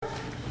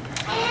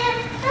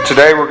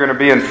Today we're going to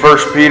be in 1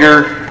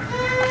 Peter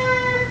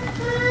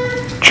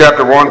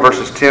chapter 1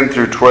 verses 10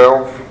 through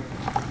 12.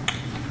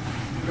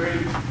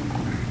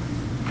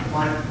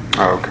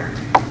 Oh, okay.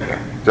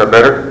 Is that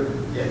better?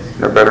 Yes. Is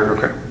that better?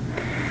 Okay.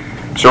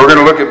 So we're going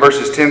to look at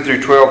verses 10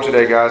 through 12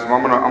 today, guys.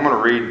 I'm going to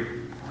read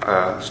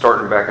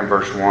starting back in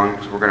verse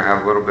 1. So we're going to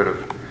have a little bit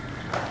of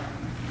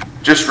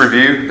just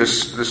review.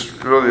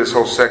 This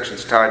whole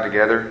section's tied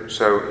together.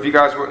 So if you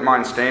guys wouldn't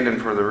mind standing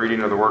for the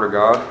reading of the Word of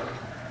God.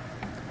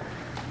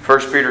 1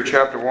 Peter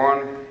chapter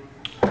 1,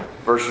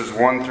 verses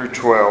 1 through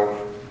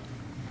 12.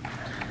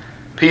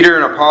 Peter,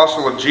 an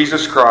apostle of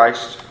Jesus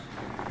Christ,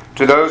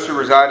 to those who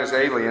reside as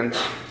aliens,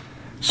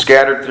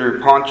 scattered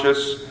through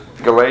Pontus,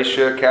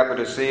 Galatia,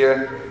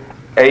 Cappadocia,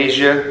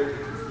 Asia,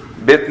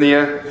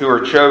 Bithynia, who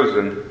are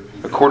chosen,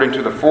 according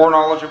to the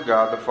foreknowledge of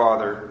God the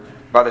Father,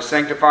 by the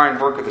sanctifying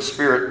work of the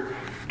Spirit,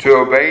 to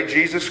obey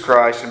Jesus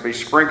Christ and be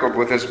sprinkled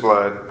with His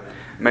blood.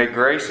 May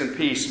grace and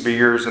peace be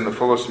yours in the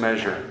fullest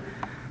measure.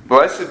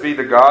 Blessed be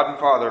the God and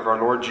Father of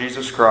our Lord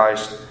Jesus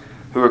Christ,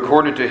 who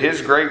according to His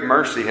great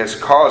mercy has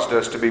caused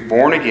us to be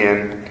born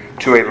again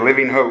to a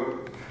living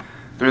hope,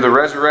 through the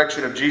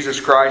resurrection of Jesus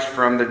Christ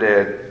from the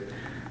dead,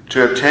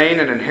 to obtain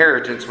an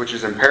inheritance which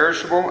is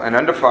imperishable and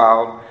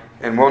undefiled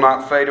and will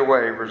not fade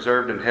away,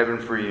 reserved in heaven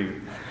for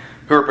you,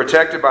 who are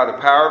protected by the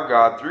power of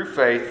God through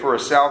faith for a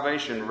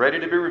salvation ready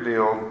to be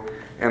revealed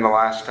in the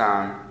last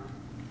time.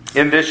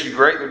 In this you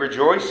greatly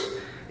rejoice,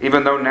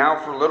 even though now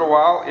for a little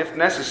while, if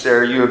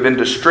necessary, you have been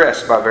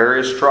distressed by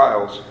various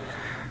trials,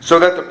 so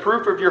that the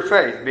proof of your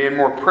faith, being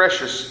more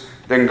precious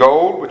than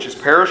gold, which is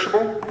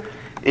perishable,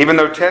 even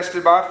though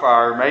tested by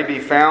fire, may be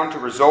found to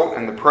result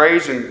in the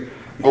praise and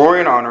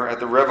glory and honor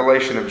at the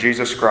revelation of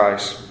Jesus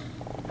Christ.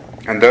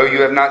 And though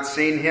you have not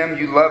seen Him,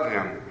 you love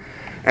Him.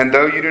 And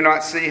though you do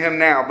not see Him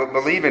now, but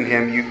believe in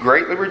Him, you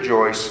greatly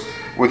rejoice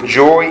with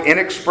joy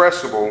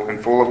inexpressible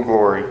and full of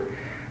glory,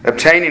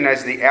 obtaining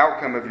as the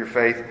outcome of your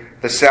faith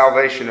the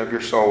salvation of your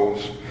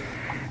souls.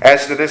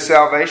 As to this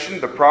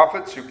salvation, the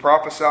prophets who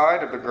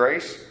prophesied of the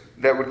grace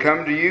that would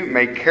come to you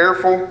made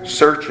careful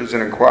searches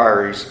and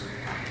inquiries,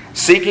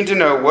 seeking to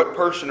know what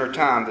person or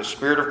time the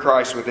Spirit of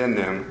Christ within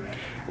them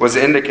was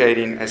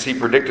indicating as He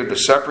predicted the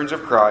sufferings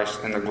of Christ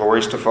and the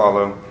glories to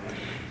follow.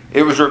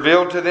 It was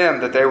revealed to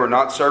them that they were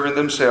not serving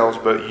themselves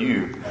but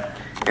you,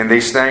 and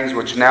these things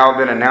which now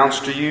have been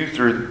announced to you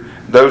through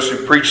those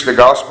who preach the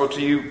gospel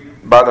to you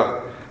by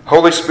the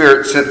Holy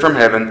Spirit sent from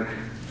heaven,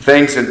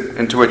 things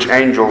into which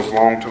angels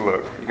long to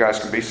look. You guys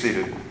can be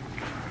seated.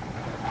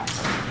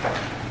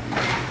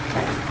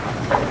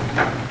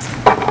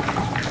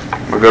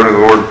 We'll go to the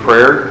Lord in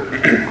prayer.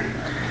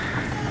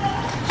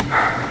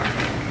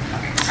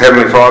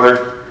 Heavenly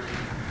Father,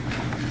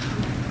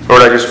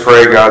 Lord, I just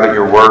pray, God, that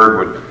your word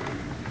would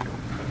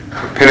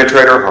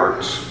penetrate our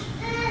hearts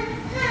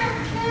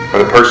by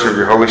the person of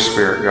your Holy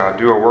Spirit. God,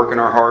 do a work in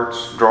our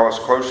hearts, draw us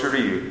closer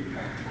to you.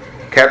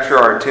 Capture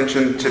our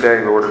attention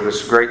today, Lord, of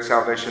this great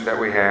salvation that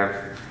we have.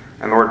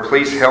 And Lord,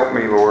 please help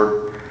me,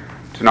 Lord,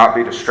 to not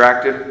be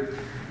distracted,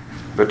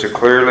 but to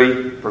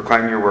clearly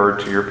proclaim your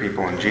word to your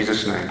people. In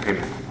Jesus' name,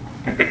 amen.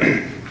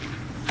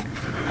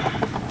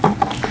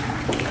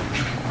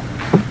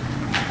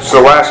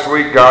 So last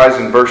week, guys,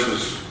 in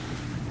verses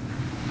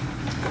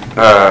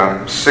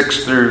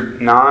 6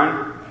 through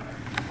 9,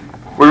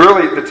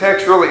 the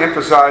text really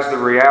emphasized the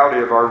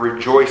reality of our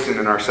rejoicing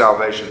in our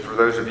salvation. For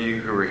those of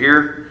you who were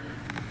here,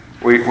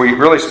 we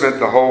really spent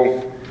the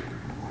whole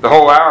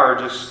hour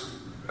just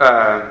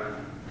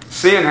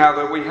seeing how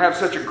that we have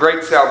such a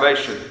great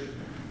salvation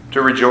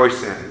to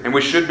rejoice in, and we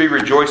should be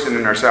rejoicing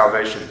in our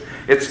salvation.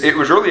 It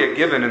was really a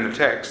given in the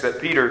text that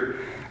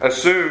Peter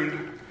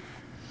assumed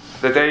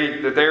that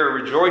they are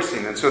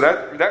rejoicing, and so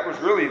that was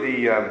really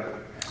the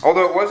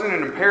although it wasn't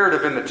an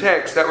imperative in the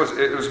text, it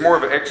was more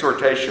of an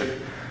exhortation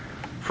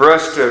for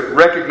us to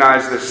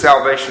recognize the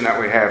salvation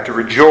that we have, to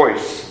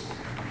rejoice.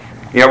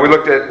 You know, we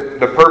looked at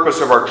the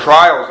purpose of our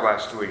trials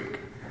last week.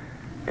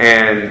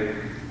 And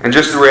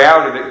just the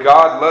reality that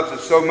God loves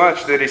us so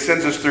much that He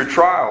sends us through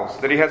trials,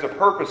 that He has a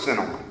purpose in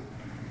them.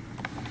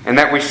 And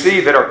that we see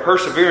that our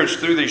perseverance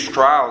through these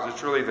trials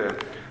is really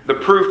the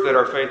proof that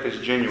our faith is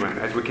genuine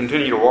as we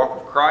continue to walk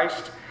with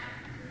Christ.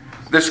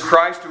 This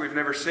Christ who we've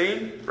never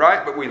seen,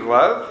 right? But we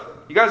love.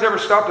 You guys ever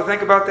stop to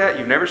think about that?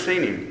 You've never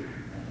seen Him,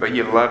 but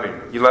you love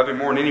Him. You love Him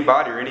more than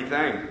anybody or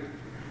anything.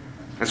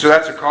 And so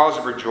that's a cause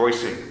of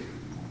rejoicing.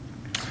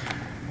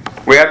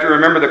 We have to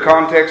remember the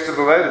context of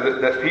the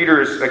letter that Peter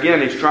is,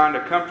 again, he's trying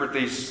to comfort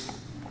these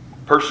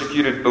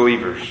persecuted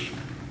believers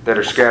that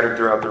are scattered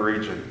throughout the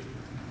region.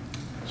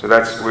 So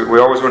we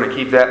always want to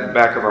keep that in the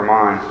back of our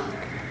mind.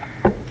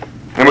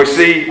 And we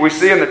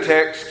see in the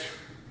text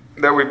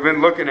that we've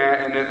been looking at,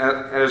 and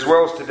as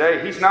well as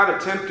today, he's not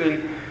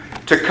attempting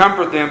to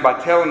comfort them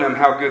by telling them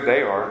how good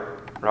they are,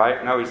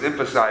 right? No, he's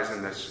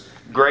emphasizing this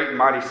great and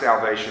mighty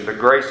salvation, the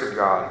grace of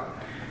God.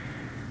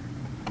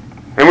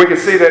 And we can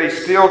see that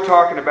he's still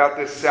talking about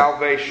this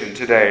salvation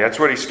today. That's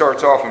what he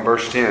starts off in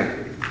verse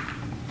 10.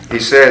 He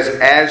says,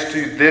 as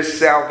to this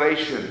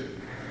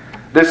salvation,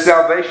 This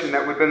salvation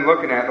that we've been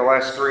looking at the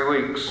last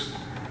 3 weeks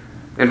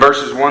in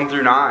verses 1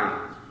 through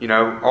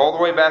 9, all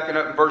the way backing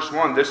up in verse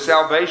 1, this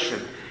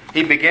salvation,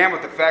 he began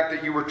with the fact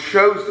that you were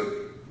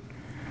chosen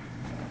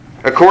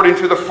according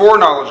to the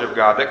foreknowledge of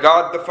God, that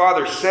God the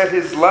Father set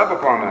His love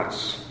upon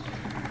us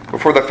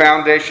before the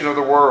foundation of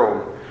the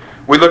world.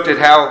 We looked at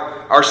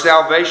how our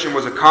salvation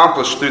was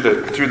accomplished through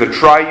the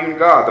triune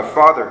God, the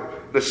Father,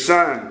 the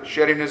Son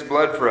shedding His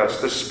blood for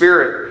us, the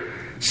Spirit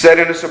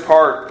setting us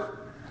apart.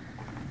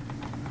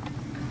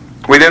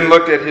 We then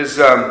looked at His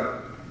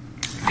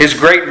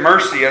great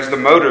mercy as the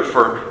motive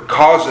for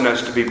causing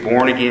us to be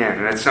born again.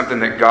 And that's something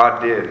that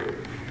God did.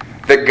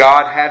 That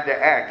God had to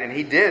act, and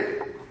He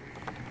did.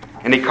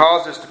 And He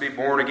caused us to be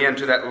born again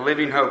to that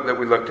living hope that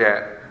we looked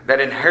at. That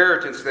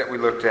inheritance that we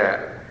looked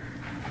at.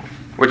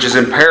 Which is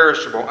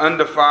imperishable,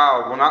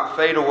 undefiled, will not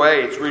fade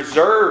away. It's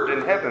reserved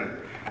in heaven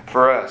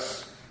for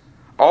us.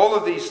 All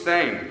of these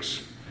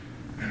things.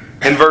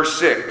 In verse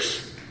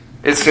 6,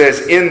 it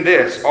says, in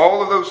this,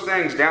 all of those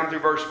things down through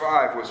verse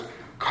 5 was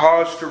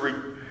caused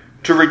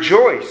to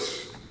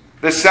rejoice.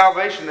 This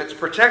salvation that's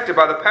protected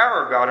by the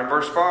power of God in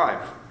verse 5.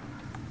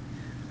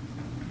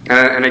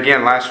 And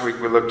again, last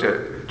week we looked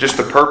at just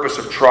the purpose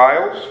of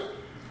trials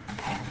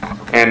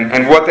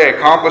and what they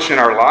accomplish in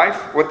our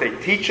life, what they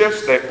teach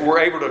us, that we're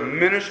able to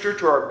minister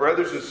to our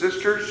brothers and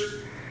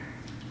sisters.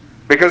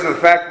 Because of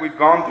the fact we've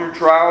gone through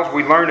trials,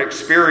 we learn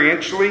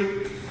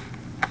experientially,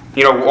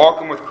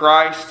 walking with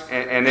Christ,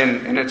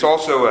 and it's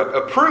also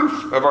a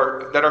proof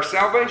of that our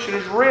salvation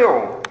is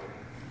real,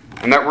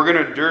 and that we're going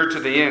to endure to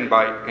the end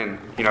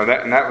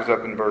that was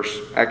up in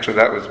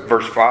that was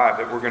verse 5,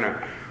 that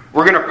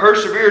we're going to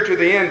persevere to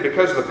the end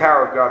because of the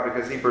power of God,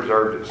 because He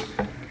preserved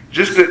us.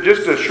 Just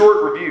a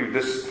short review,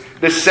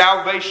 this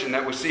salvation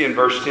that we see in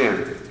verse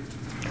 10.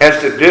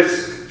 As to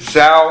this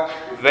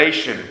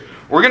salvation,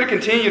 we're going to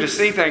continue to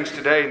see things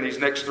today in these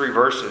next 3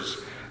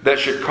 verses that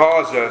should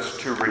cause us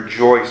to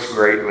rejoice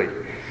greatly.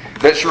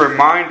 That should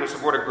remind us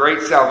of what a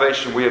great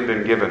salvation we have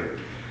been given.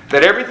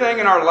 That everything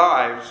in our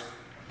lives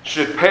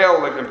should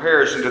pale in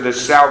comparison to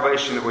this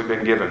salvation that we've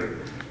been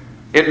given.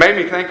 It made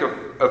me think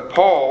of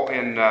Paul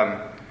in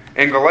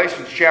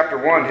Galatians chapter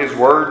 1, his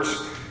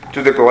words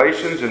to the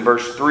Galatians in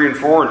verse 3 and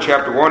 4 in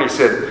chapter 1.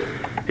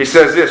 He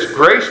says this,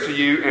 grace to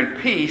you and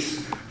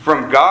peace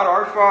from God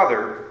our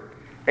Father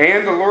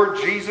and the Lord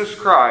Jesus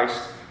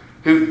Christ,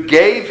 who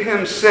gave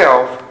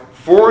Himself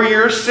for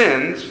your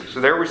sins.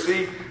 So there we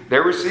see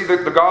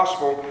the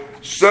gospel,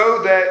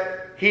 so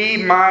that He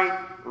might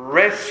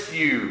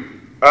rescue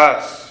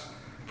us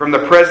from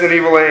the present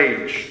evil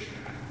age,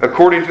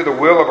 according to the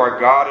will of our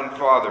God and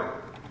Father.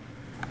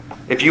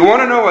 If you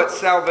want to know what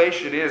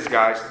salvation is,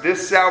 guys,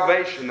 this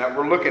salvation that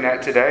we're looking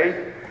at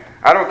today,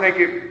 I don't think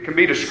it can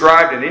be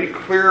described in any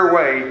clearer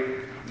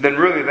way than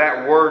really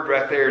that word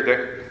right there,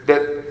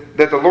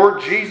 that the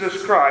Lord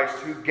Jesus Christ,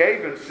 who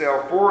gave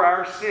Himself for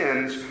our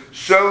sins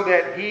so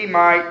that He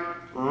might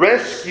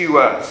rescue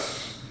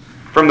us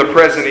from the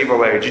present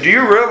evil age. Do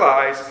you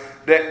realize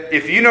that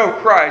if you know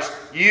Christ,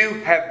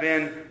 you have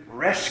been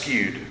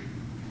rescued?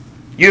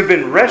 You have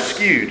been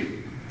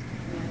rescued.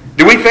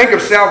 Do we think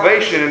of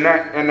salvation in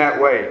that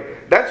way?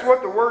 That's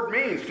what the word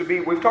means, to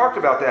be, we've talked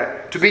about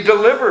that, to be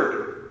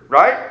delivered,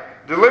 right?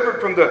 Delivered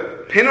from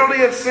the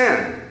penalty of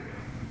sin,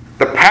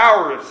 the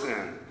power of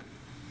sin.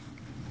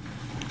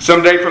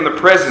 Someday from the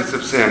presence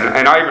of sin.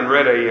 And I even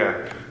read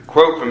a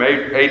quote from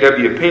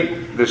A.W.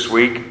 Pink this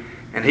week,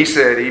 and he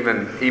said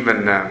even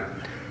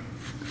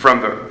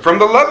from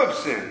the love of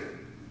sin,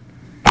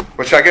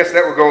 which I guess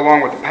that would go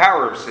along with the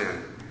power of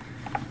sin.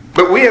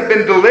 But we have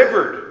been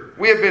delivered.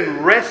 We have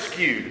been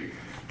rescued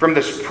from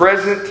this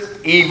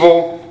present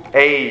evil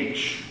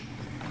age.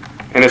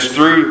 And it's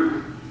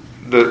through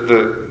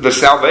the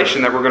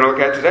salvation that we're going to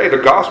look at today, the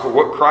gospel,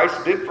 what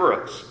Christ did for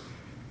us.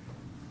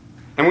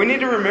 And we need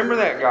to remember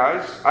that,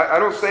 guys. I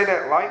don't say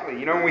that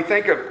lightly. When we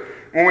think of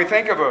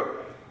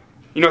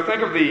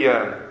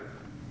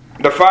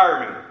the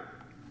firemen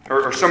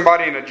or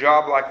somebody in a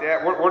job like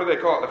that, what do they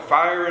call it? The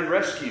fire and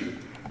rescue.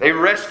 They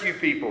rescue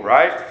people,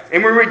 right?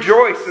 And we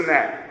rejoice in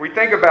that. We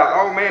think about,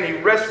 oh man, he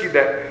rescued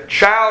that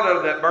child out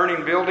of that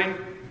burning building.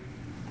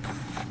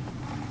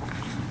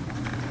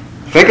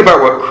 Think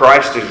about what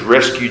Christ has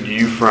rescued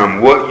you from,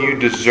 what you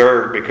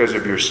deserve because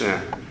of your sin.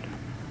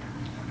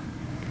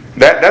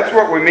 That's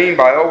what we mean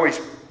by always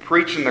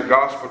preaching the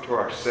gospel to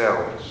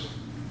ourselves.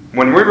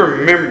 When we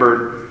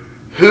remember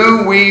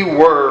who we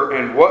were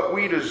and what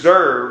we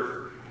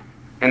deserve,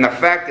 and the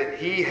fact that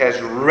He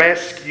has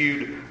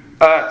rescued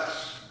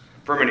us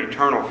from an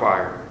eternal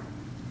fire.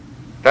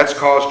 That's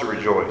cause to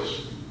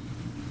rejoice.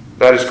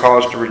 That is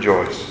cause to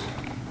rejoice.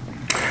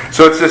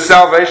 So it's this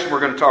salvation we're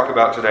going to talk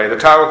about today. The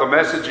title of the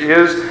message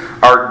is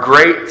Our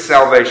Great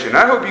Salvation.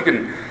 I hope you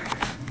can...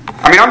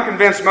 I'm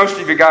convinced most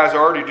of you guys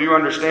already do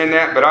understand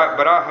that, but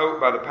I hope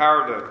by the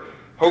power of the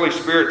Holy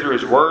Spirit through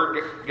His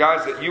Word,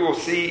 guys, that you will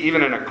see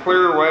even in a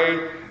clearer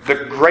way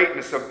the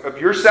greatness of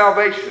your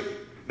salvation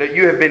that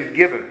you have been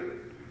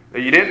given.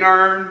 That you didn't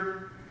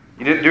earn,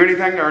 you didn't do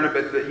anything to earn it,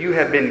 but that you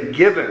have been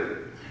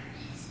given.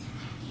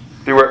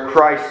 through what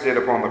Christ did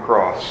upon the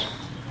cross.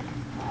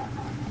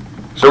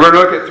 So we're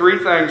going to look at three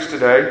things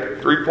today,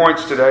 3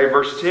 points today.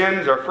 Verse 10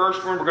 is our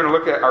first one. We're going to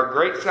look at our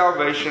great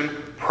salvation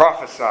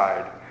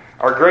prophesied.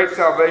 Our great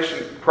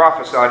salvation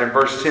prophesied in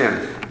verse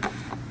 10.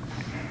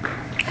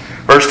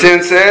 Verse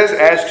 10 says,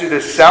 "As to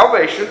this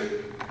salvation,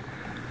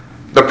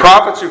 the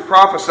prophets who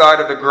prophesied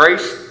of the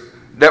grace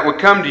that would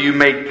come to you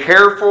made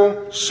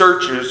careful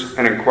searches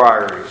and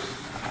inquiries."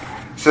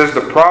 It says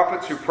the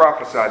prophets who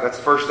prophesied. That's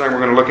the first thing we're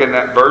going to look at in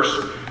that verse.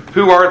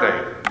 Who are they?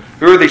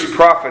 Who are these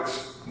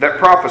prophets that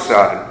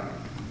prophesied?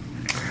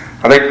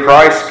 I think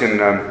Christ can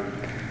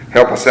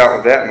help us out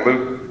with that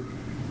in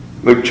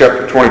Luke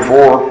chapter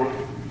 24.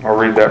 I'll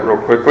read that real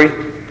quickly.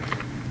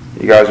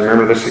 You guys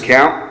remember this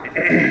account?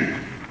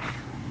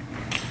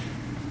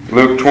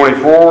 Luke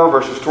 24,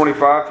 verses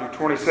 25 through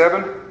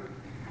 27.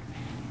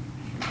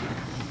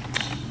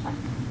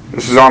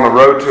 This is on the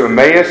road to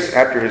Emmaus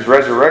after his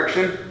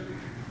resurrection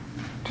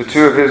to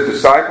two of his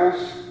disciples.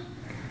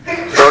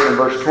 Starting in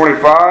verse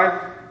 25.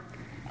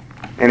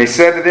 "And he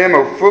said to them,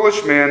 O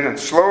foolish men, and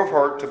slow of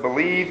heart to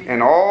believe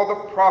in all the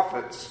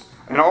prophets,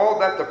 and all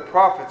that the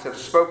prophets have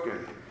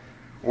spoken.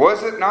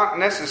 Was it not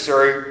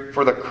necessary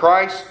for the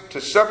Christ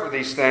to suffer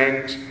these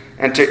things,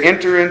 and to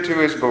enter into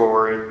his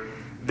glory?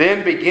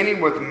 Then,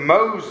 beginning with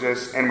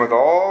Moses and with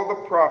all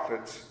the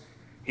prophets,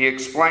 he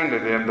explained to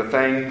them the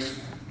things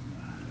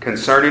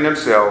concerning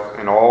himself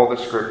in all the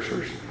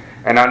Scriptures."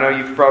 And I know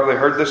you've probably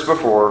heard this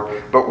before,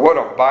 but what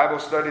a Bible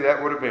study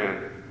that would have been,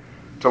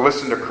 to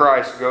listen to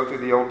Christ go through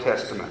the Old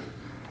Testament.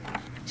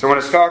 So when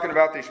it's talking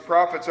about these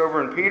prophets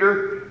over in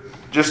Peter,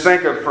 just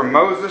think of from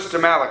Moses to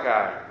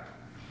Malachi.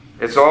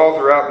 It's all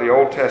throughout the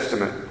Old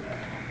Testament.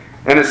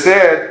 And it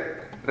said,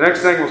 the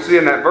next thing we'll see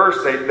in that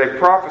verse, they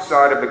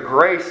prophesied of the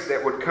grace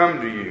that would come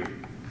to you.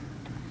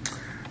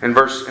 In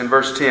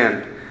verse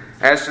 10,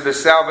 "As to the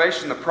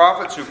salvation, the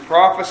prophets who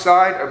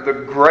prophesied of the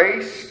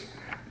grace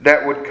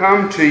that would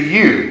come to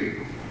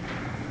you."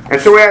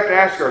 And so we have to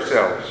ask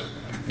ourselves,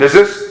 does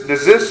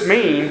this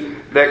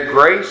mean that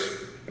grace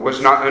was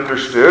not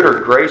understood or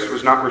grace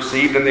was not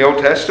received in the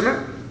Old Testament?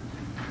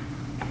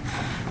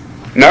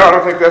 No, I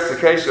don't think that's the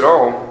case at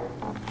all.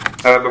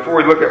 Before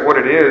we look at what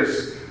it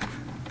is,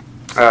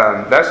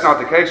 that's not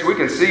the case. We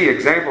can see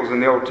examples in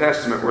the Old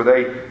Testament where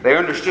they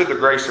understood the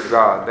grace of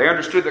God. They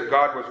understood that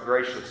God was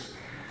gracious.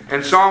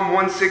 In Psalm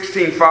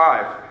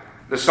 116:5,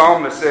 the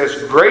psalmist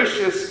says,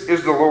 "Gracious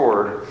is the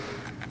Lord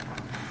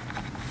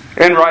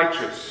and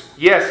righteous.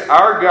 Yes,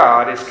 our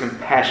God is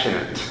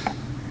compassionate."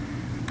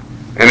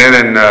 And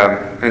then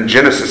in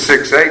Genesis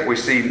 6:8, we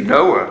see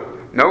Noah.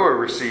 Noah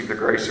received the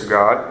grace of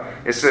God.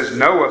 It says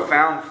Noah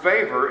found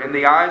favor in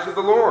the eyes of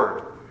the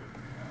Lord.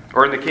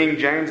 Or in the King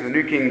James, the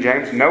New King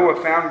James,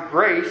 Noah found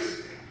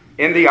grace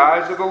in the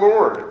eyes of the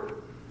Lord.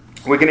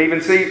 We can even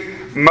see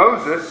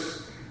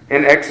Moses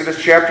in Exodus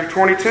chapter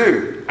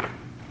 22.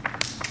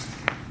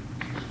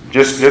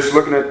 Just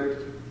looking at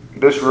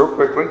this real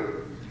quickly.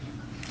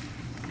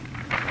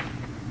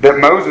 That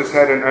Moses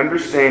had an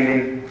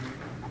understanding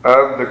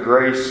of the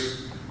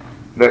grace,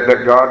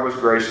 that God was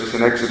gracious.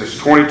 In Exodus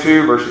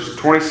 22, verses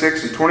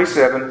 26 and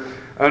 27,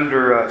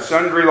 under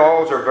sundry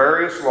laws or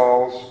various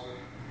laws,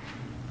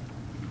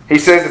 he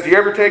says, "If you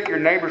ever take your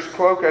neighbor's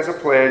cloak as a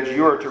pledge,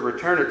 you are to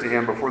return it to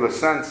him before the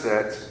sun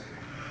sets.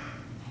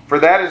 For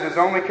that is his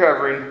only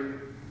covering.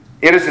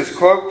 It is his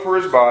cloak for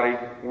his body.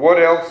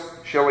 What else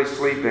shall he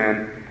sleep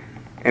in?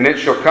 And it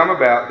shall come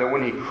about that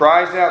when he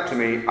cries out to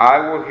me, I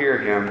will hear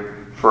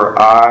him, for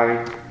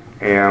I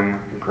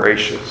am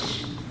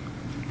gracious."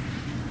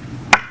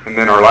 And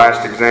then our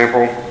last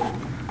example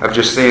of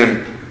just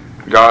seeing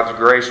God's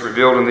grace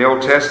revealed in the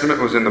Old Testament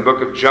was in the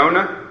book of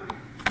Jonah.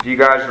 Do you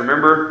guys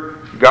remember?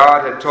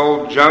 God had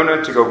told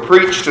Jonah to go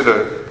preach to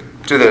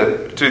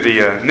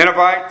the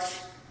Ninevites,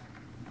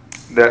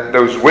 that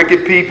those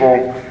wicked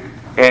people,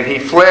 and he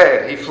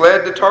fled. He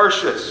fled to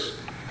Tarshish.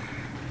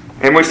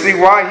 And we see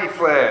why he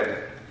fled.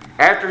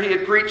 After he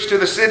had preached to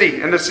the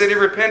city, and the city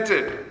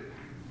repented.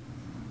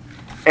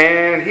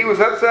 And he was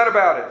upset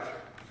about it,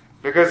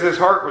 because his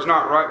heart was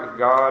not right with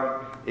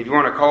God. If you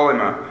want to call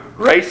him a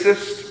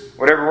racist,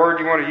 whatever word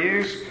you want to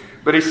use.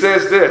 But he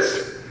says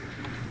this,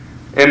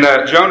 in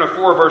Jonah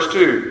 4 verse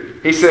 2.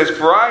 He says,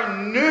 "For I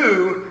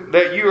knew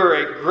that you are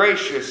a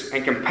gracious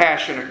and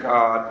compassionate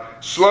God,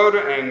 slow to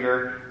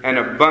anger and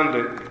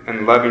abundant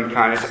in loving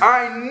kindness."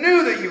 I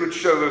knew that you would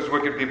show those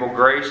wicked people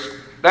grace.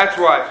 That's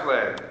why I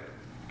fled.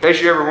 In case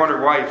you ever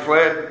wondered why he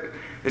fled,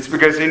 it's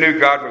because he knew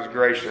God was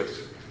gracious.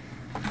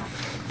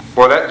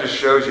 Boy, that just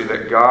shows you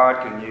that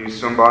God can use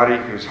somebody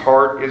whose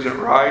heart isn't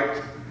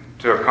right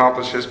to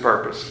accomplish his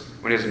purpose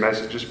when his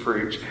message is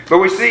preached. But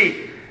we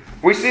see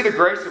the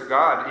grace of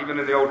God even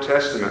in the Old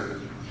Testament.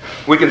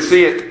 We can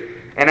see it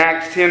in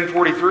Acts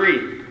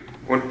 10:43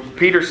 when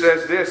Peter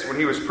says this when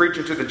he was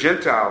preaching to the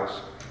Gentiles.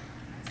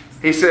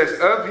 He says,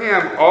 "Of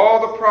him all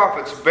the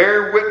prophets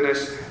bear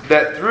witness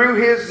that through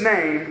his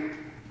name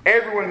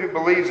everyone who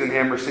believes in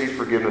him receives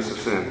forgiveness of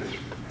sins."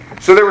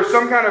 So there was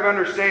some kind of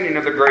understanding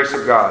of the grace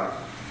of God.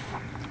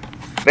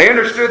 They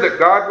understood that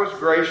God was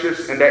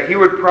gracious and that He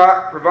would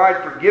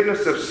provide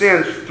forgiveness of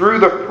sins through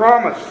the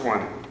promised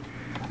one.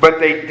 But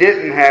they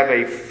didn't have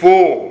a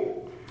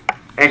full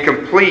and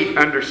complete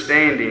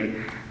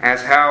understanding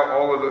as how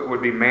all of it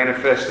would be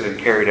manifested and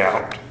carried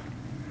out.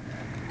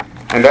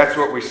 And that's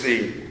what we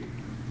see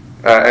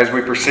as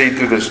we proceed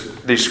through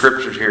these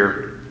scriptures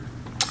here.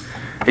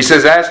 He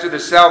says, as to the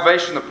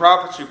salvation, the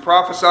prophets who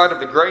prophesied of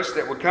the grace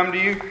that would come to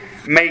you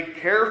made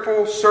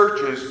careful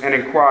searches and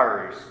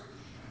inquiries.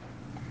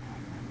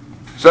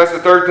 So that's the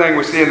third thing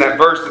we see in that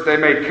verse, that they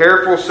made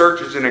careful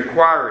searches and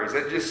inquiries.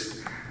 That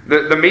just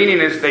the meaning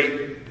is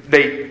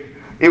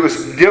it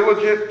was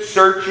diligent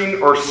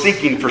searching or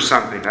seeking for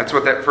something. That's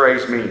what that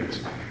phrase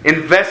means.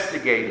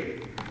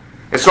 Investigating.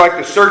 It's like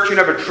the searching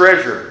of a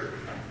treasure,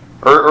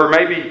 or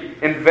maybe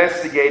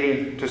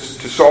investigating to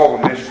solve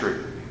a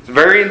mystery. It's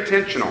very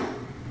intentional.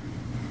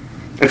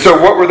 And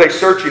so, what were they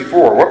searching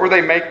for? What were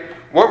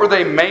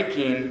they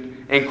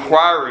making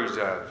inquiries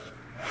of?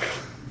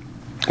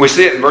 We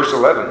see it in verse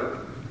 11.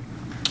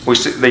 We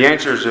see the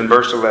answer is in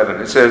verse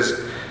 11. It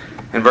says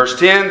in verse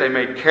 10, they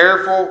made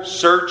careful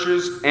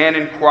searches and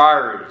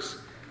inquiries.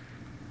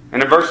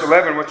 And in verse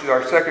 11, which is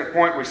our second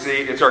point, we see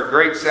it's our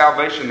great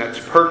salvation that's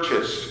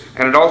purchased.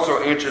 And it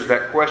also answers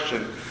that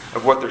question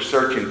of what they're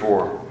searching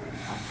for.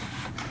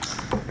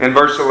 In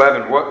verse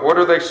 11, what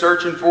are they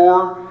searching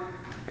for?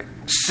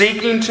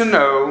 Seeking to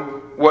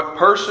know what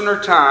person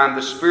or time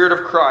the Spirit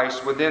of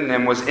Christ within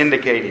them was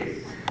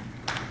indicating.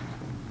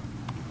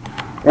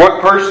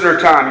 What person or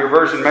time? Your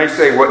version may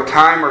say what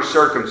time or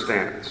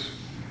circumstance.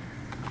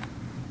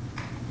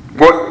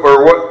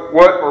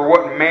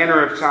 What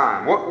manner of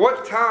time?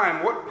 What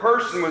time? What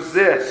person was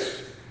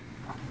this?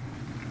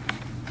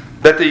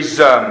 That these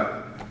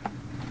that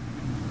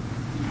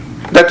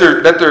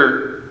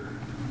they're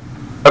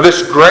of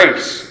this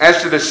grace.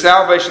 As to the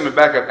salvation, let me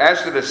back up.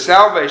 As to the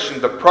salvation,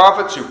 the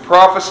prophets who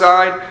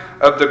prophesied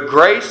of the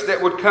grace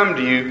that would come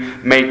to you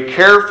made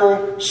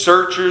careful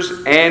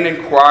searches and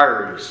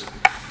inquiries,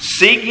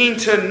 seeking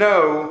to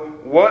know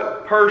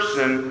what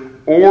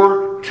person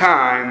or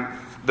time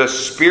the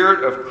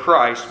Spirit of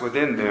Christ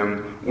within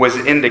them was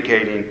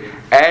indicating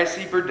as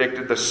He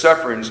predicted the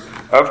sufferings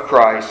of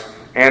Christ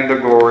and the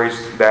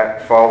glories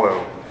that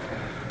follow.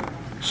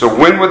 So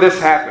when would this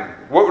happen?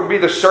 What would be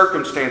the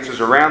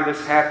circumstances around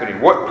this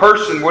happening? What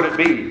person would it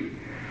be?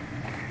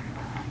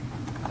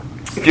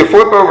 If you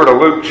flip over to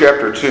Luke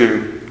chapter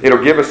 2,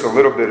 it'll give us a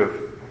little bit of,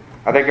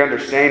 I think,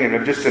 understanding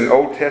of just an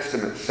Old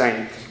Testament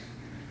saint.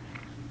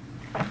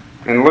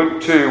 In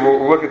Luke 2,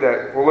 we'll look at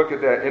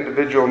that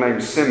individual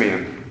named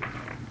Simeon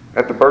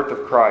at the birth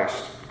of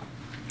Christ.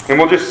 And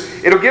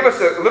it'll give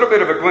us a little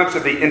bit of a glimpse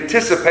of the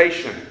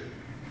anticipation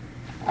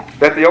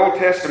that the Old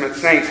Testament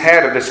saints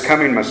had of this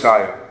coming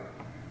Messiah.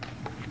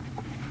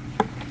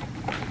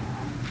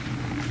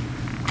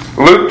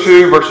 Luke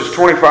 2, verses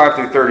 25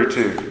 through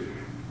 32.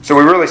 So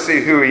we really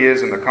see who He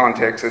is in the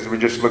context as we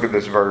just look at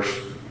this verse.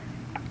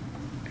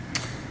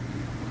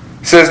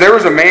 It says, there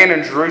was a man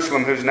in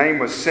Jerusalem whose name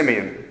was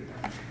Simeon.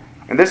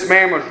 And this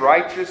man was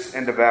righteous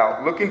and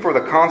devout, looking for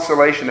the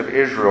consolation of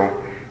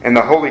Israel, and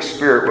the Holy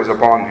Spirit was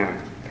upon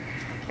him.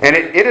 And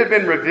it had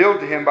been revealed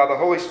to him by the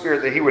Holy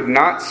Spirit that he would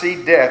not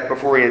see death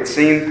before he had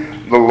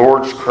seen the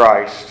Lord's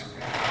Christ.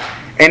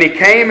 And he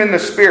came in the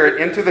Spirit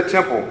into the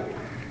temple.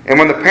 And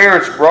when the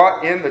parents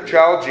brought in the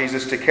child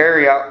Jesus to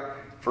carry out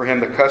for him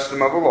the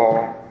custom of the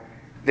law,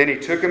 then he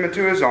took him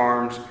into his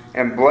arms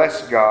and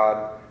blessed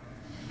God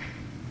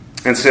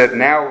and said,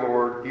 now,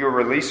 Lord, you are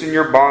releasing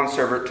your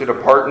bondservant to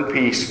depart in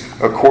peace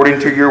according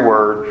to your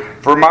word.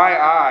 For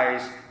my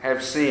eyes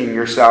have seen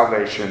your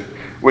salvation,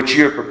 which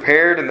you have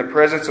prepared in the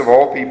presence of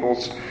all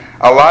peoples,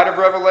 a light of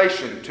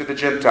revelation to the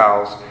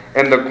Gentiles,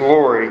 and the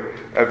glory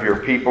of your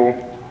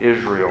people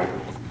Israel.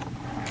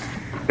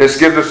 This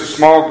gives us a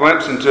small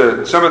glimpse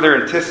into some of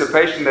their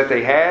anticipation that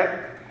they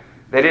had.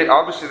 They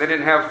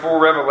didn't have full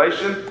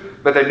revelation,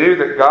 but they knew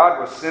that God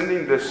was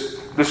sending this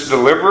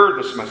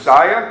deliverer, this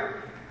Messiah.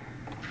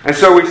 And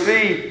so we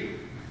see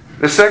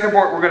the second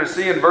point we're going to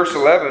see in verse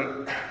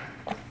 11.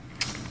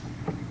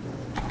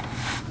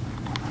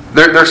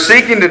 They're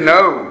seeking to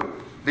know,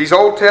 these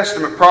Old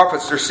Testament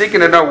prophets, they're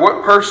seeking to know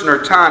what person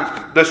or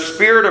time the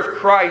Spirit of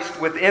Christ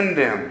within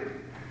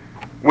them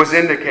was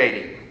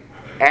indicating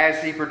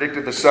as He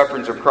predicted the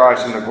sufferings of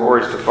Christ and the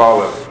glories to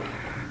follow.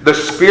 The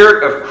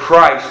Spirit of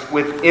Christ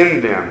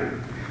within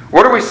them.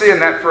 What do we see in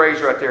that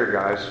phrase right there,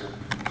 guys?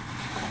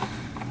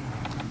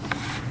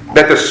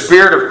 That the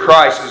Spirit of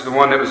Christ is the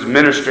one that was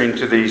ministering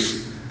to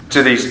these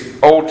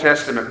Old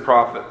Testament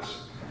prophets.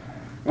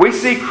 We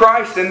see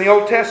Christ in the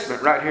Old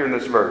Testament right here in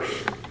this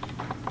verse.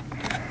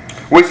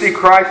 We see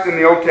Christ in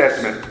the Old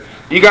Testament.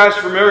 You guys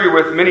familiar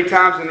with many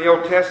times in the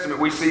Old Testament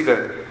we see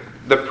the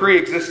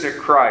pre-existent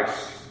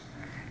Christ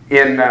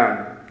in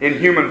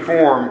human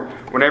form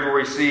whenever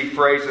we see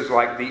phrases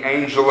like the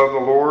angel of the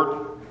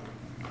Lord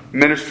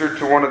ministered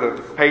to one of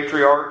the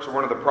patriarchs or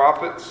one of the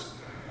prophets.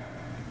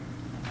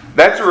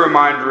 That's a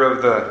reminder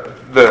of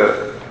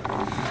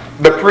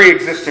the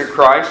pre-existent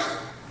Christ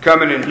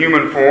coming in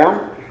human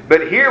form.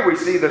 But here we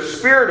see the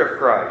Spirit of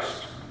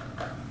Christ.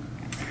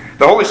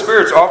 The Holy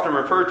Spirit is often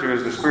referred to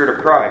as the Spirit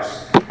of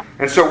Christ.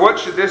 And so what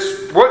should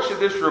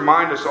this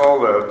remind us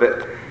all of?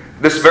 That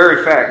this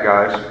very fact,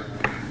 guys,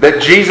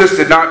 that Jesus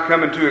did not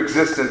come into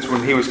existence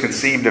when He was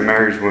conceived in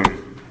Mary's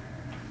womb.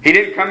 He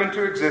didn't come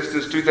into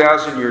existence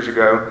 2,000 years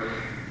ago.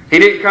 He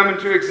didn't come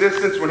into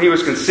existence when He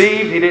was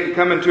conceived. He didn't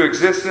come into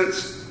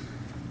existence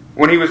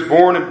when He was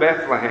born in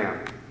Bethlehem.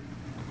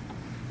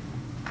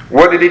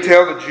 What did He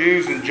tell the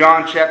Jews in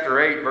John chapter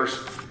 8,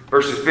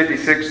 verses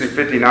 56 through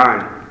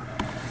 59?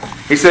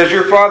 He says,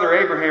 "Your father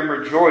Abraham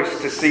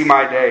rejoiced to see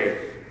my day,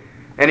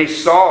 and he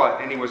saw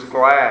it, and he was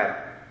glad.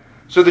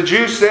 So the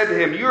Jews said to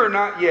him, 'You are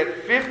not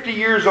yet 50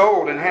 years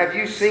old, and have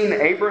you seen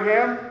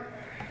Abraham?'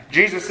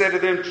 Jesus said to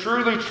them,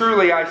 'Truly,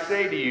 truly, I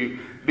say to you,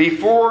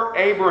 before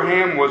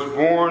Abraham was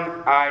born,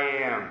 I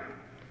am.'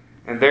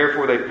 And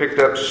therefore they picked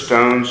up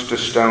stones to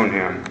stone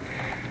Him."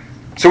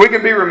 So we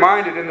can be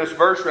reminded in this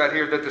verse right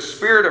here that the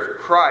Spirit of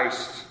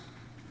Christ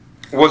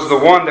was the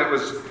one that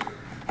was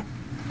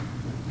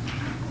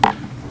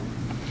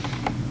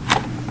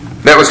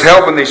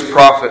helping these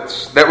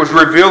prophets, that was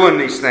revealing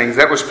these things,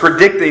 that was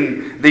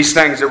predicting these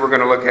things that we're going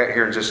to look at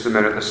here in just a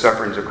minute, the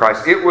sufferings of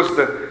Christ. It was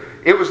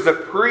the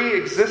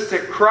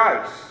pre-existent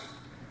Christ.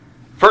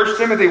 1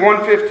 Timothy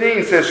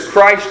 1:15 says,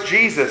 "Christ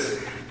Jesus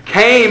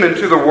came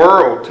into the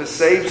world to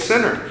save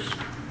sinners."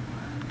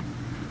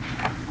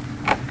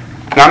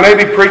 Now, I may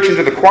be preaching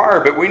to the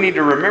choir, but we need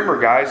to remember,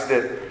 guys,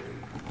 that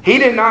He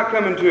did not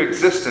come into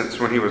existence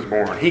when He was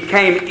born. He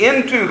came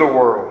into the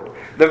world,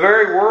 the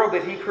very world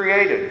that He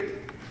created.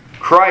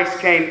 Christ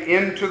came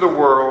into the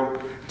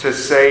world to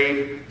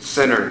save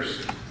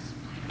sinners.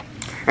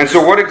 And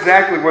so what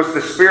exactly was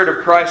the Spirit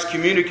of Christ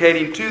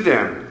communicating to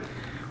them?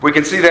 We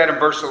can see that in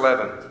verse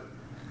 11.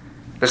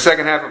 The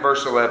second half of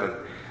verse 11. It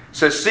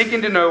says,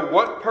 "Seeking to know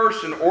what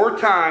person or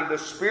time the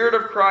Spirit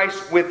of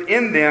Christ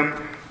within them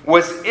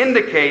was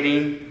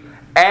indicating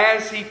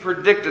as He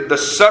predicted the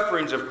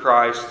sufferings of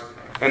Christ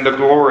and the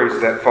glories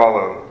that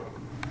follow."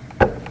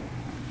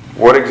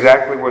 What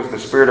exactly was the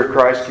Spirit of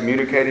Christ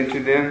communicating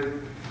to them?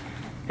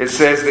 It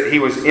says that He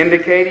was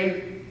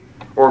indicating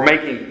or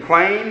making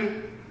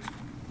plain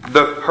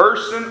the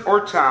person or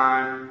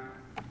time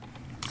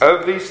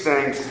of these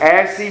things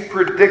as He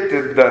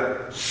predicted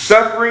the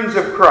sufferings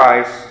of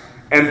Christ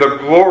and the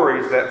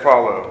glories that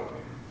follow.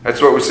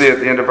 That's what we see at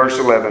the end of verse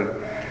 11.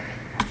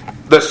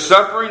 The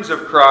sufferings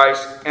of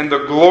Christ and the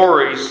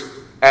glories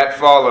that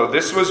follow.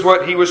 This was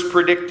what He was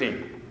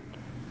predicting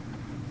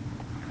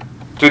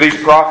to these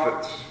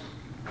prophets.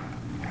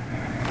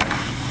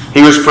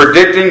 He was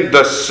predicting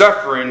the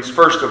sufferings,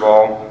 first of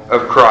all,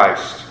 of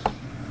Christ.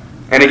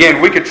 And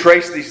again, we could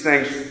trace these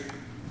things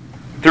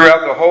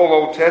throughout the whole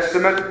Old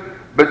Testament,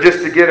 but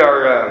just to get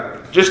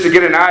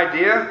an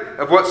idea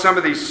of what some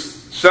of these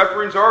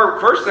sufferings are,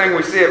 first thing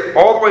we see it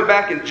all the way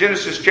back in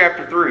Genesis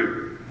chapter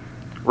 3,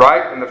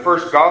 right? In the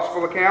first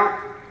gospel account,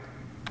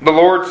 the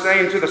Lord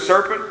saying to the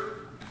serpent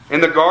in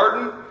the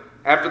garden,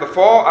 "After the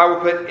fall, I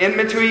will put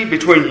enmity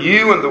between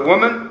you and the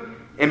woman,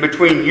 and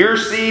between your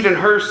seed and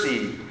her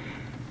seed.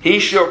 He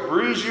shall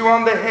bruise you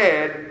on the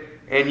head,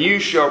 and you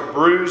shall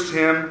bruise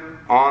him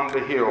on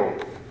the heel."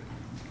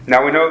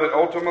 Now we know that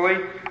ultimately,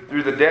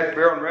 through the death,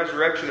 burial, and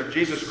resurrection of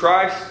Jesus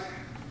Christ,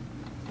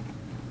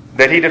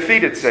 that He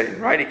defeated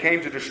Satan, right? He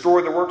came to destroy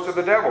the works of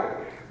the devil.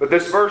 But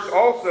this verse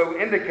also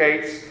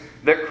indicates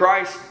that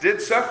Christ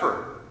did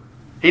suffer.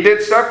 He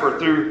did suffer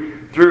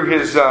through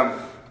His,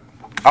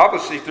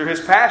 obviously through His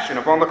passion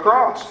upon the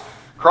cross.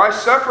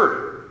 Christ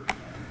suffered.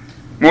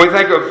 When we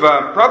think of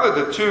probably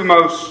the two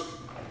most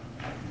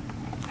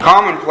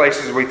common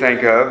places we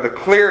think of, the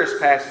clearest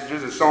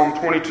passages is Psalm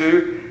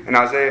 22 and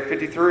Isaiah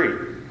 53.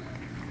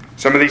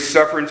 Some of these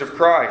sufferings of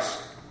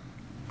Christ.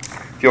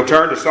 If you'll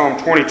turn to Psalm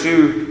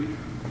 22,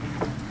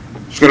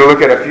 just going to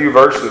look at a few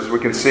verses. We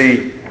can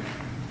see,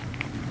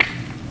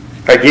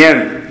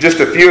 again,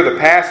 just a few of the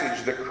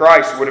passages that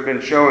Christ would have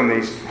been showing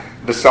these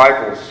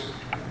disciples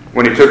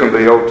when He took them to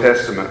the Old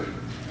Testament.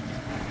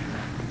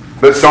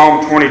 But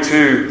Psalm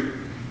 22,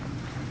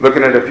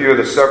 looking at a few of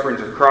the sufferings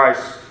of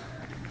Christ,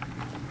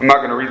 I'm not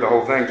going to read the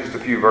whole thing, just a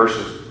few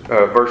verses.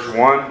 Verse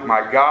 1,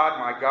 my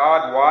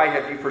God, why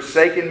have you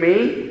forsaken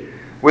me?"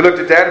 We looked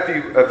at that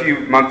a few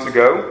months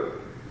ago.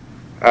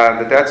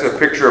 That's a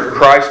picture of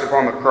Christ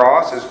upon the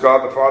cross as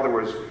God the Father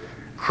was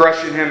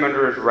crushing Him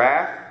under His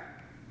wrath.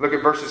 Look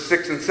at verses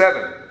 6 and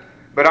 7.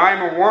 "But I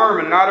am a worm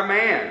and not a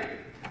man,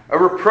 a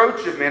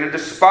reproach of men and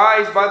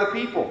despised by the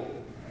people.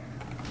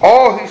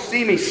 All who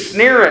see me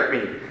sneer at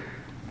me.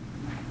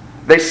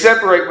 They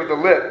separate with the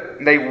lip,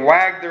 and they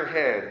wag their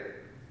head."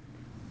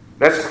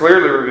 That's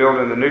clearly revealed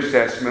in the New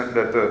Testament,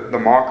 that the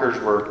mockers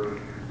were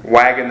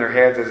wagging their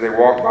heads as they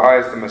walked by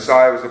as the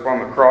Messiah was upon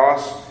the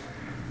cross.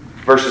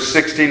 Verses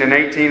 16 and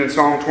 18 in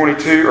Psalm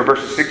 22, or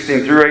verses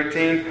 16 through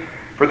 18.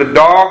 "For the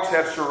dogs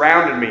have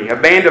surrounded me. A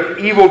band of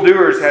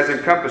evildoers has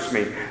encompassed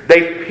me.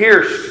 They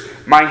pierced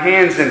my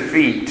hands and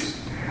feet.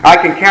 I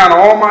can count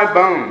all my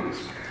bones.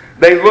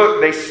 They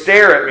look, they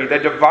stare at me. They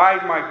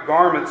divide my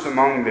garments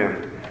among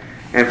them.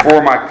 and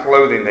for my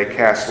clothing they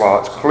cast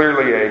lots.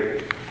 Clearly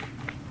a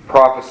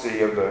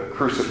prophecy of the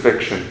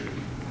crucifixion.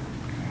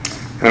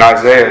 In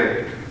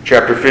Isaiah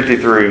chapter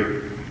 53,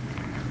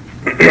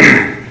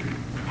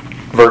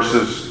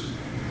 verses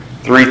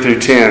 3 through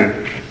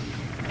 10,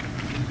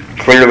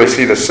 clearly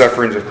see the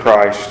sufferings of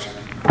Christ.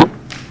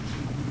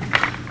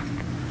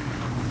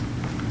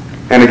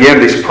 And again,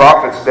 these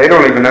prophets, they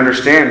don't even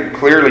understand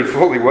clearly,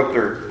 fully what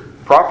they're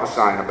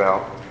prophesying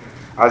about.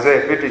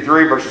 Isaiah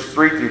 53, verses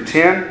 3 through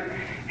 10.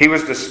 He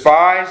was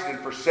despised and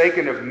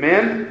forsaken of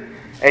men,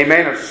 a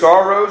man of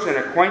sorrows and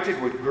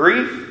acquainted with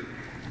grief.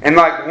 And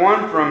like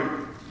one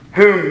from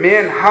whom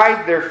men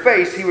hide their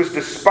face, he was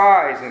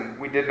despised, and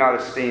we did not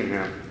esteem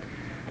him.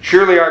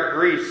 Surely our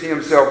griefs he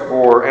himself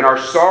bore, and our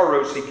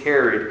sorrows he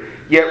carried.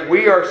 Yet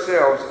we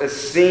ourselves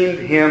esteemed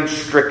him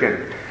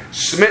stricken,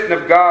 smitten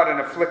of God and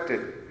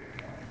afflicted.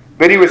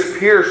 But he was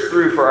pierced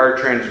through for our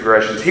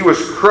transgressions. He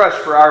was crushed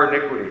for our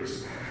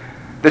iniquities.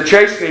 The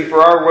chastening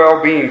for our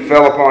well-being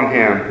fell upon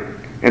him,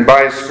 and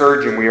by his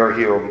scourging we are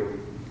healed.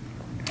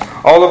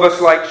 All of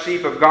us like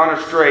sheep have gone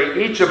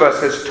astray. Each of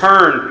us has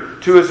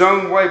turned to his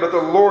own way, but the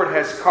Lord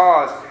has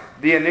caused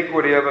the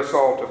iniquity of us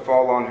all to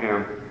fall on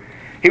him.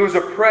 He was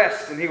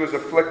oppressed and he was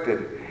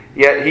afflicted,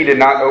 yet he did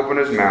not open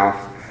his mouth.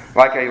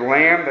 Like a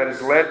lamb that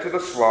is led to the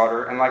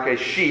slaughter, and like a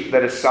sheep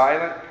that is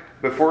silent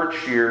before its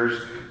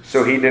shears,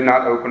 so he did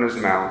not open his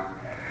mouth.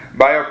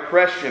 By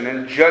oppression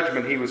and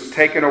judgment he was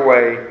taken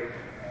away.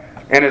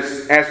 And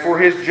as for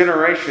his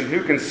generation,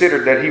 who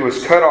considered that he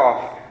was cut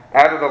off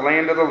out of the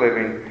land of the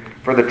living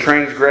for the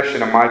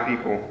transgression of my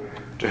people,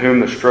 to whom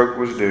the stroke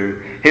was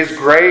due? His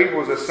grave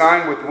was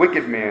assigned with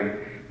wicked men,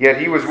 yet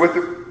he was with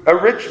a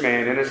rich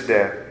man in his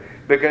death,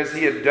 because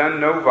he had done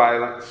no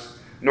violence,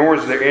 nor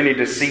is there any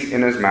deceit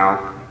in his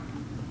mouth.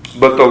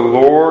 But the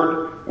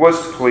Lord was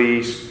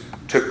pleased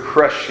to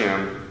crush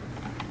him,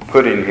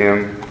 putting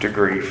him to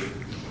grief.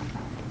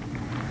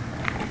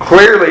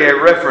 Clearly a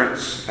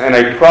reference and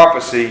a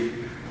prophecy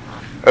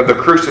of the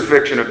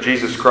crucifixion of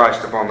Jesus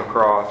Christ upon the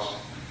cross.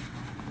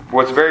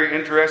 What's very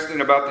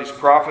interesting about these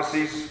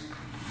prophecies,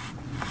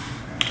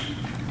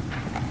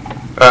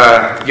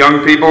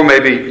 young people,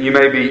 you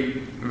may be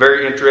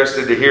very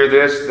interested to hear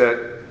this,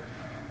 that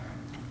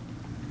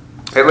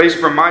at least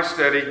from my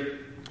study,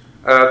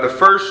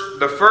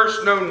 the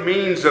first known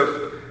means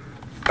of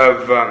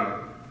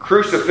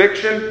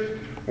crucifixion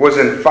was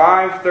in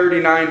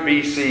 539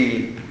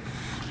 BC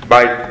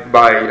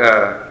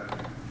by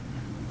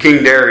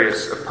King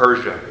Darius of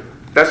Persia.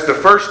 That's the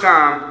first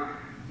time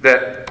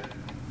that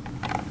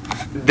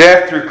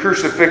death through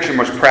crucifixion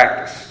was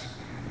practiced.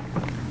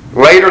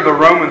 Later, the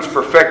Romans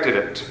perfected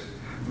it.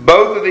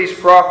 Both of these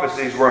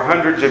prophecies were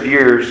hundreds of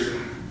years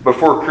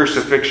before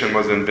crucifixion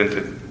was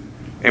invented.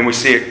 And we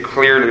see it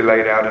clearly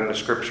laid out in the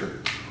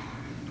Scripture.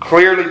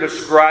 Clearly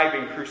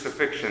describing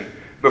crucifixion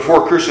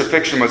before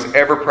crucifixion was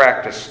ever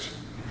practiced.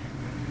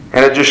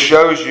 And it just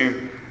shows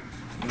you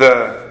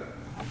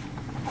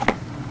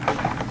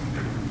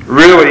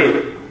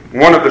really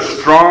one of the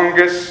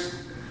strongest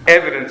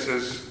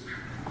evidences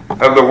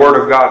of the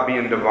Word of God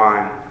being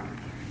divine.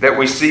 That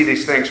we see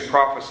these things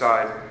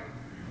prophesied.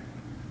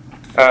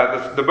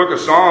 The book of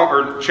Psalms,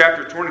 or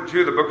chapter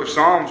 22 of the book of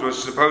Psalms,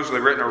 was supposedly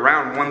written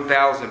around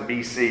 1000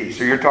 BC.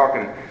 So you're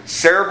talking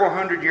several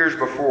hundred years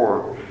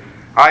before.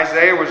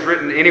 Isaiah was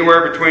written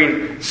anywhere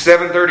between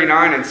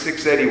 739 and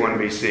 681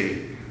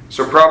 BC.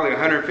 So probably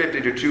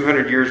 150 to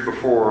 200 years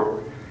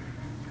before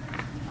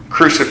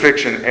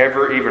crucifixion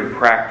ever even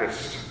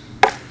practiced.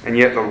 And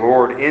yet the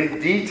Lord, in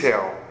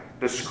detail,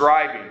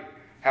 describing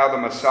how the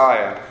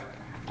Messiah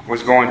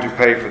was going to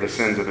pay for the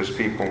sins of his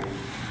people.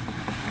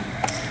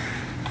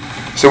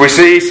 So we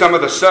see some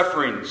of the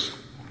sufferings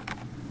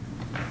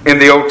in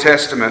the Old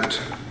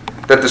Testament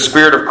that the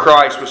Spirit of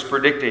Christ was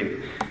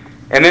predicting.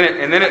 And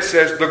then it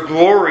says the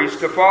glories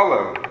to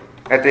follow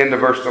at the end of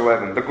verse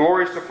 11. The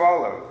glories to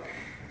follow.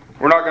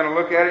 We're not going to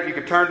look at it. You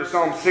could turn to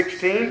Psalm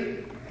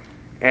 16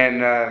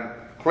 and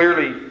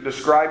clearly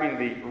describing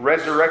the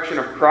resurrection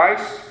of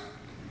Christ.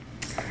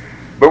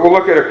 But we'll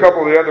look at a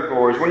couple of the other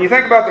glories. When you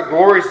think about the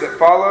glories that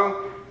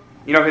follow,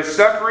 his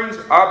sufferings,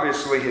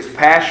 obviously his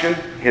passion,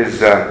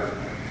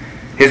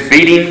 his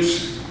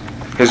beatings,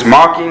 his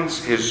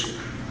mockings,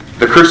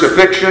 the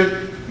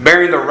crucifixion,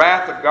 bearing the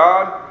wrath of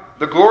God.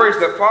 The glories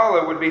that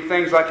follow would be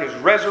things like his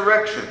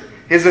resurrection,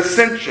 his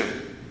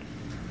ascension,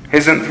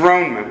 his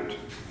enthronement.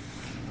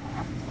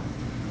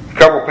 A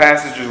couple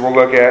passages we'll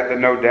look at that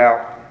no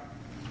doubt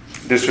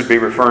this would be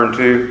referring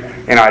to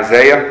in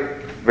Isaiah.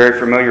 Very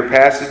familiar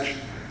passage.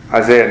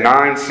 Isaiah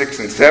 9, 6,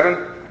 and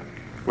 7.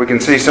 We can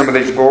see some of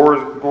these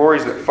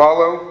glories that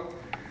follow.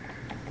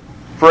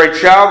 For a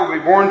child will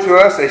be born to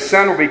us, a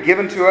son will be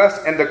given to us,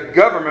 and the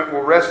government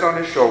will rest on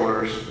his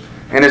shoulders.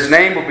 And his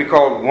name will be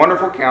called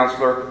Wonderful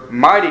Counselor,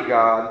 Mighty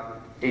God,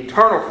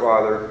 Eternal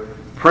Father,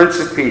 Prince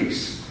of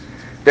Peace.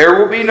 There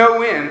will be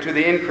no end to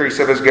the increase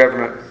of his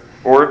government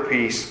or of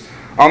peace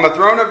on the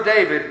throne of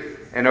David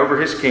and over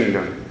his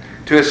kingdom,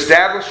 to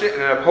establish it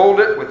and uphold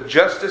it with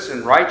justice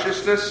and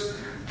righteousness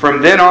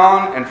from then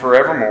on and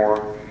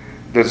forevermore.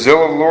 The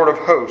zeal of the Lord of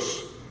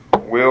hosts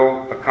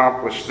will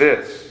accomplish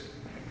this.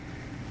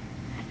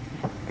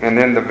 And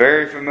then the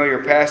very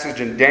familiar passage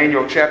in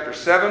Daniel chapter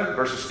 7,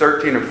 verses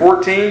 13 and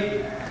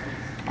 14.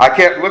 I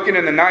kept looking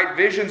in the night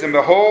visions, and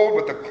behold,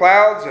 with the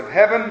clouds of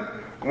heaven,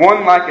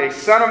 one like a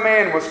son of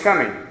man was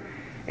coming.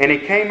 And he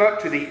came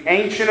up to the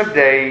Ancient of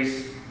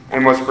Days,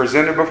 and was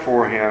presented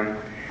before him.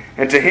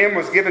 And to him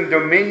was given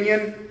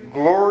dominion,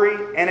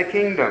 glory, and a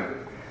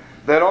kingdom,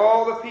 that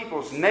all the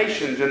peoples,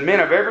 nations, and men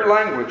of every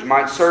language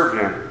might serve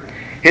him.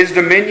 His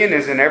dominion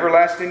is an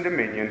everlasting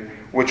dominion,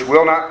 which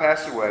will not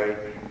pass away,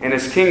 and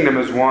his kingdom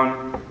is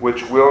one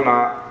which will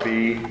not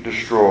be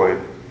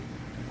destroyed.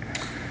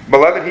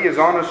 Beloved, he is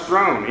on his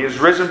throne. He is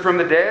risen from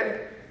the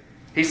dead.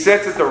 He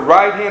sits at the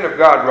right hand of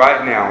God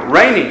right now,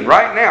 reigning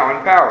right now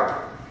in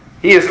power.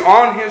 He is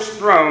on his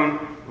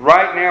throne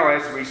right now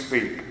as we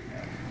speak.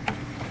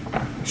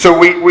 So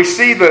we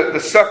see the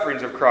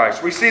sufferings of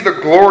Christ. We see the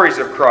glories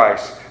of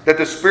Christ that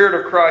the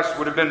Spirit of Christ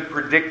would have been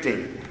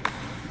predicting.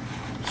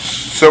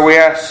 So we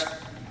ask,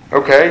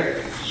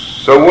 okay,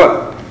 so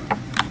what?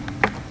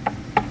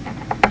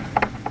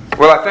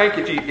 Well, I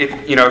think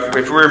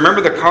if we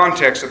remember the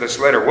context of this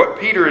letter, what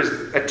Peter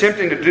is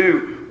attempting to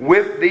do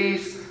with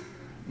these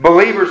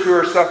believers who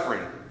are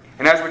suffering.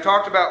 And as we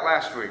talked about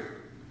last week,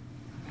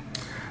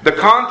 the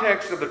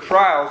context of the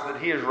trials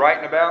that he is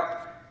writing about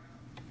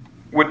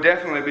would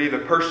definitely be the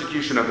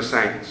persecution of the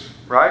saints,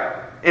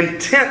 right?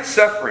 Intense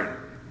suffering,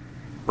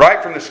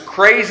 right? From this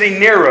crazy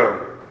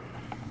Nero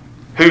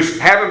who's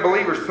having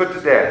believers put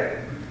to death,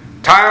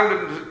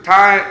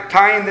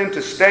 tying them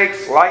to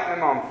stakes, lighting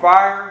them on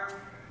fire,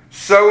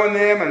 sewing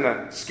them in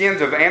the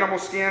skins of animal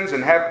skins,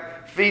 and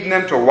feeding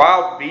them to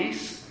wild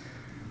beasts.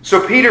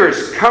 So Peter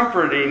is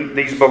comforting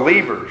these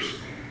believers.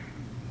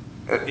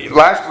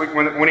 Last week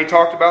when he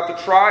talked about the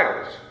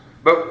trials.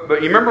 But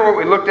you remember what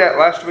we looked at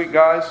last week,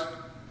 guys?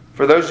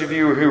 For those of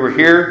you who were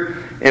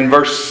here, in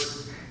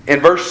verse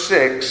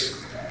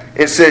 6,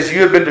 it says,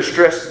 you have been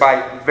distressed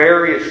by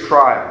various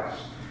trials.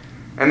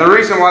 And the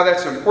reason why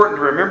that's important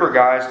to remember,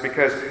 guys,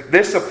 because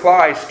this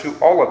applies to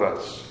all of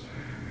us.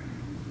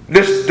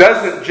 This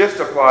doesn't just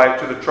apply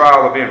to the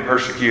trial of being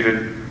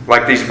persecuted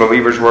like these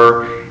believers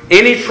were.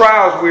 Any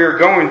trials we are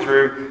going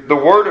through, the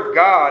Word of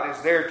God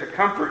is there to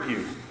comfort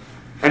you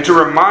and to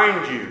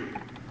remind you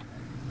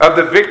of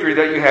the victory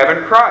that you have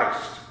in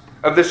Christ,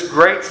 of this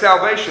great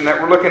salvation that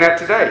we're looking at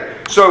today.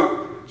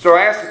 So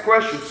I ask the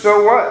question,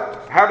 so what?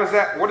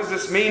 What does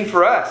this mean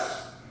for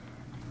us?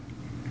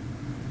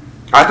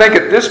 I think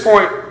at this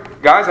point,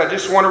 guys, I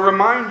just want to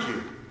remind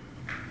you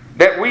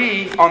that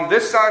we, on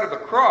this side of the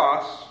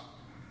cross,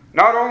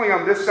 not only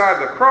on this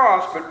side of the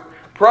cross, but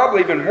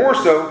probably even more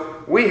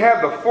so, we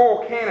have the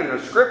full canon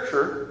of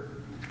Scripture.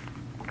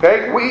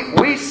 Okay?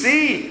 We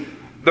see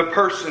the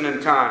person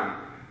in time.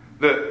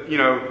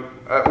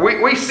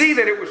 We see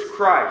that it was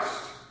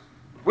Christ.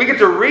 We get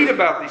to read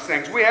about these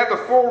things. We have the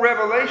full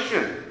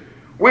revelation.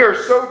 We are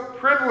so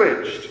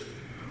privileged.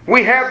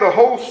 We have the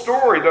whole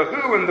story, the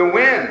who and the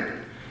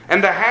when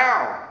and the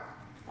how.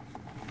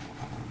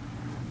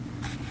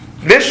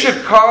 This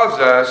should cause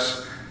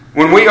us,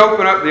 when we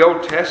open up the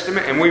Old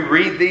Testament and we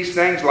read these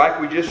things like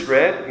we just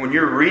read, when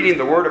you're reading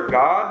the Word of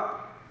God,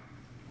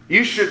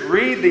 you should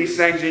read these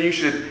things and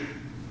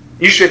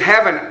you should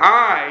have an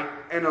eye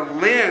and a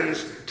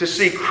lens to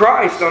see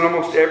Christ on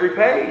almost every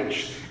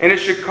page. And it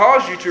should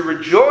cause you to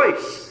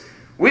rejoice.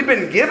 We've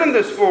been given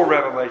this full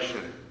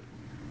revelation.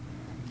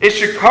 It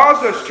should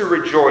cause us to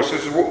rejoice,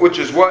 which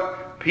is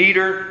what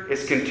Peter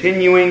is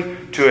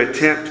continuing to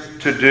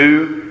attempt to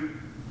do.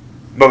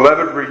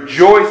 Beloved,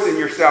 rejoice in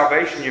your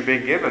salvation you've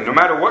been given, no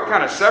matter what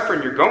kind of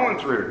suffering you're going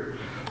through.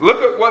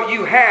 Look at what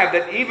you have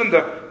that even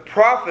the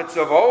prophets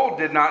of old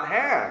did not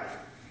have.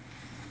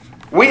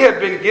 We have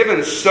been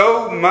given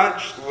so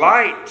much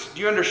light.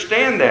 Do you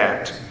understand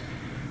that?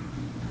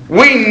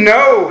 We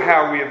know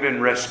how we have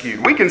been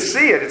rescued. We can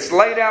see it. It's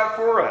laid out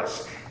for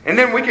us. And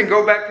then we can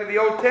go back to the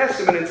Old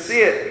Testament and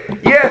see it.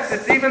 Yes,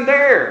 it's even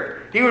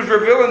there. He was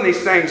revealing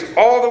these things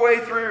all the way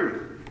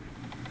through.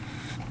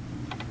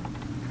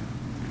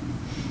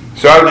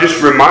 So I would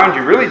just remind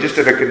you, really just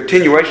as a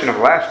continuation of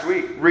last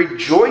week,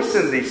 rejoice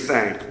in these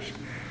things.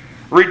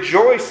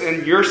 Rejoice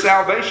in your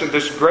salvation,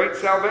 this great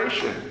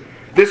salvation,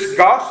 this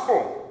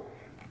gospel.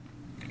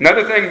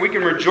 Another thing we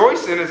can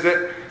rejoice in is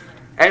that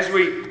as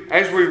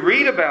we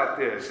read about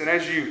this and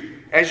as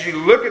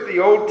you look at the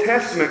Old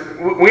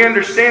Testament, we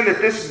understand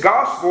that this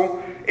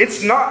gospel,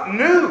 it's not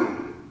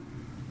new.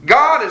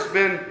 God has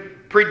been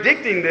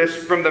predicting this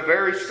from the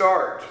very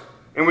start.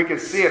 And we can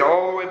see it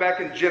all the way back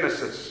in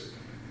Genesis.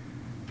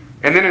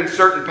 And then in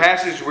certain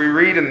passages we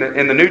read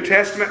in the New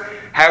Testament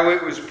how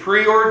it was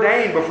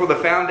preordained before the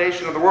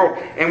foundation of the world.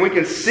 And we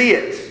can see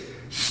it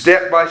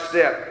step by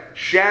step,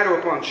 shadow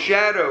upon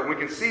shadow. We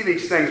can see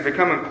these things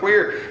becoming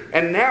clear.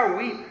 And now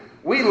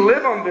we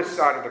live on this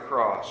side of the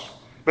cross.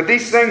 But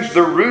these things,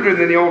 they're rooted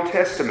in the Old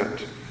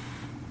Testament.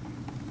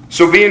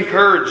 So be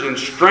encouraged and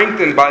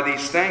strengthened by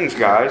these things,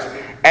 guys,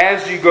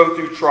 as you go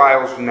through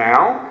trials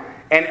now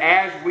and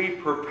as we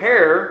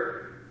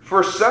prepare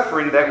for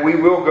suffering that we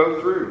will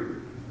go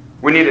through.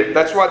 We need it.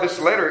 That's why this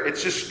letter,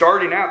 it's just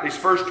starting out, these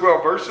first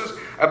 12 verses,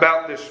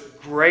 about this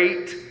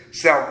great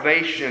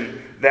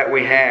salvation that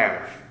we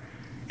have.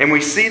 And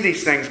we see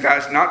these things,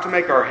 guys, not to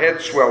make our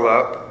heads swell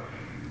up,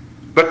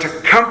 but to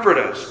comfort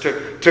us,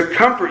 to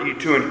comfort you,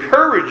 to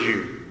encourage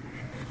you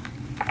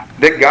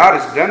that God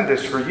has done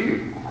this for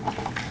you.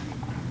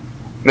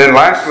 Then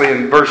lastly,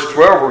 in verse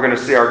 12, we're going to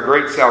see our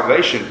great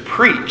salvation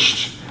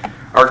preached.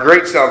 Our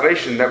great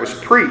salvation that was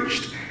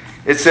preached.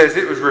 It says,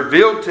 it was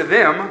revealed to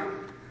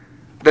them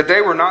that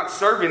they were not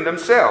serving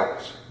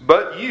themselves,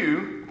 but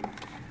you,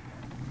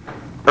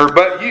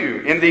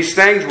 in these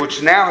things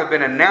which now have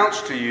been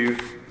announced to you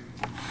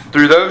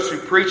through those who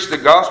preach the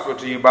gospel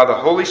to you by the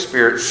Holy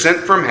Spirit sent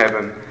from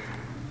heaven,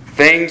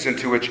 things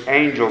into which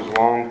angels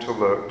long to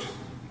look.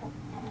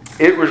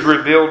 It was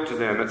revealed to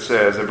them, it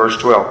says in verse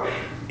 12.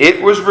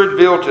 It was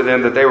revealed to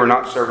them that they were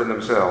not serving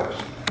themselves.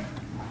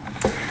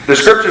 The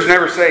scriptures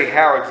never say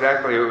how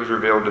exactly it was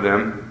revealed to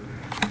them.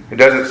 It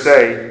doesn't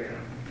say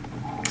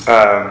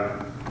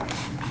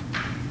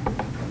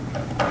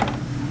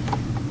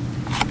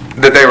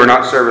that they were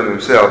not serving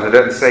themselves. It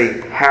doesn't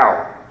say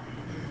how.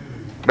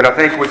 But I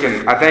think we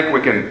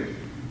can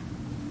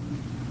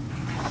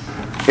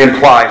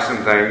imply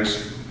some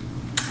things.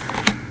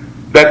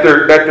 That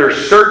their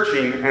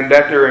searching and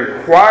that their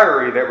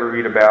inquiry that we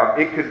read about,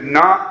 it could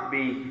not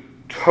be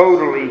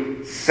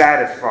totally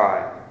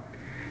satisfied.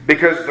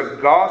 Because the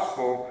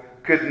gospel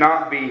could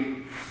not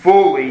be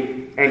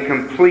fully and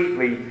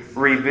completely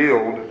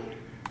revealed,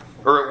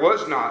 or it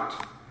was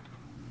not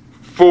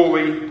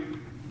fully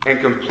and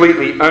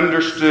completely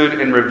understood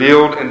and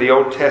revealed in the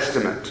Old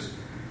Testament.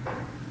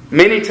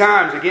 Many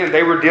times, again,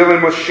 they were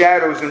dealing with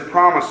shadows and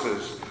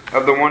promises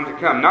of the one to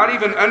come, not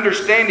even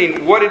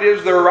understanding what it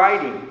is they're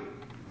writing.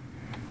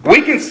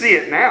 We can see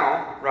it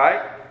now,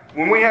 right?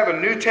 When we have a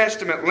New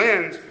Testament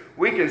lens,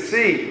 we can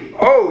see,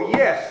 oh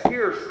yes,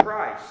 here's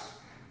Christ.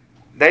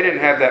 They didn't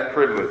have that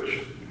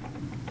privilege.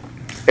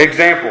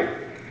 Example,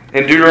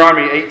 in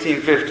Deuteronomy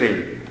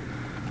 18:15,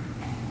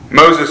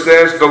 Moses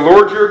says, the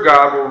Lord your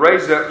God will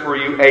raise up for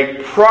you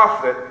a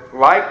prophet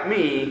like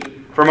me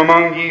from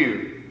among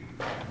you.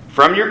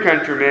 From your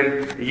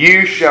countrymen,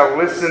 you shall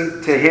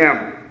listen to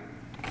him.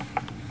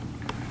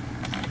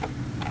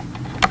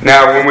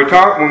 Now,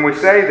 when we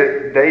say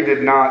that they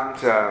did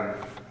not,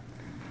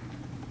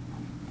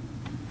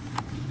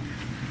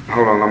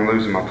 hold on, I'm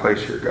losing my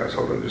place here, guys.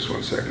 Hold on just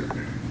one second.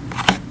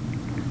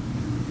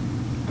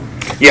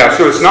 Yeah,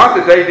 so it's not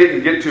that they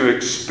didn't get to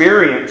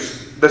experience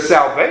the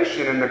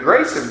salvation and the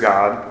grace of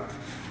God,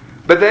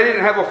 but they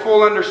didn't have a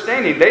full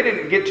understanding. They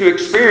didn't get to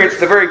experience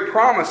the very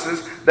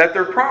promises that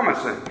they're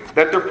promising,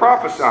 that they're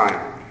prophesying.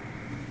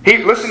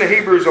 Listen to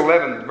Hebrews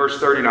 11, verse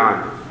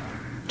 39.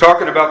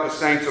 Talking about the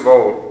saints of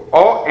old.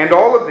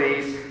 All of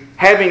these,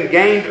 having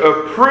gained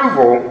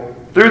approval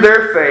through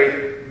their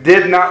faith,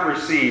 did not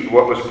receive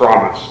what was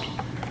promised.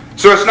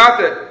 So it's not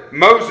that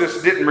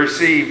Moses didn't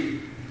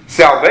receive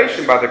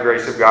salvation by the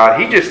grace of God.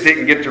 He just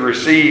didn't get to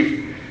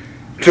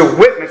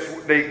witness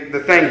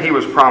the thing he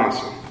was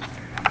promising.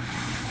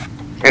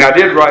 And I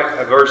did write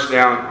a verse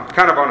down,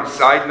 kind of on a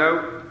side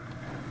note.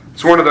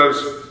 It's one of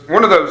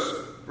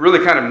those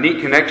really kind of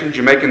neat connections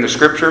you make in the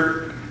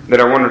Scripture that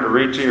I wanted to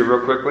read to you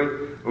real quickly.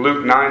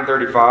 Luke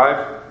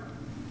 9:35,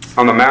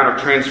 on the Mount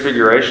of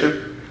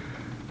Transfiguration.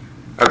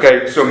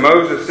 Okay, so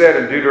Moses said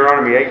in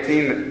Deuteronomy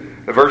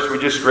 18, the verse we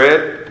just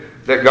read,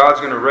 that God's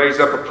going to raise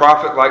up a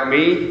prophet like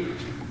me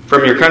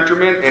from your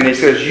countrymen, and he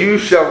says, you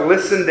shall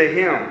listen to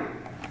him.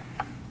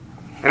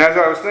 And as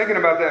I was thinking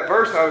about that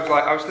verse, I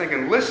was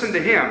thinking, listen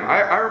to him.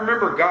 I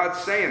remember God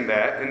saying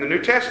that in the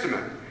New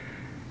Testament.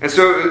 And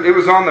so it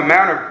was on the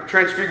Mount of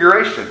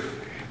Transfiguration.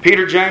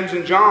 Peter, James,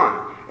 and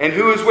John. And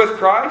who is with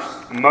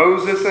Christ?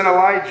 Moses and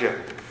Elijah.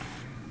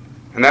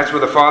 And that's where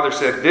the Father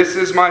said, this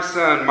is my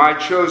Son, my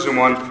chosen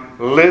one.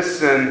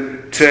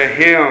 Listen to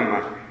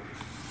him.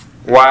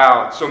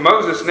 Wow. So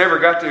Moses never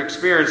got to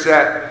experience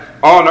that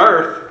on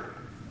earth.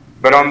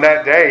 But on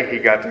that day, he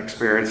got to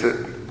experience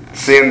it.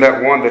 Seeing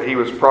that one that he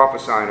was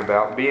prophesying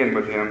about, being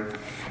with him.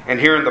 And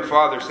hearing the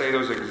Father say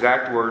those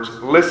exact words,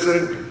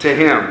 listen to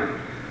him.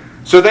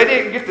 So they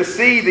didn't get to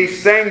see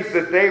these things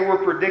that they were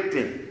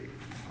predicting.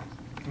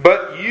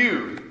 But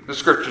you, the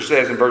Scripture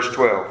says in verse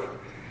 12.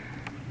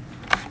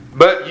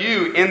 But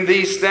you, in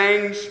these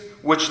things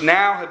which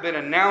now have been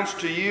announced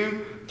to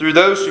you through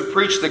those who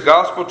preach the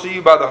gospel to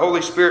you by the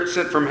Holy Spirit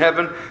sent from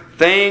heaven,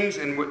 things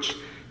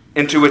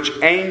into which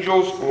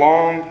angels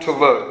long to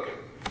look.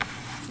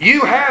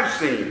 You have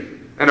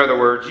seen, in other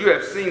words, you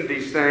have seen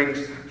these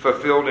things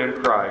fulfilled in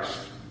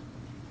Christ.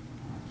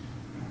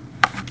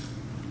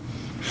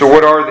 So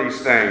what are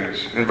these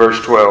things in verse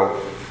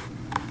 12?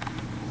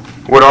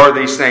 What are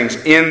these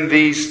things? In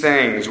these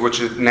things which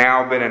have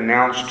now been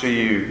announced to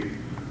you.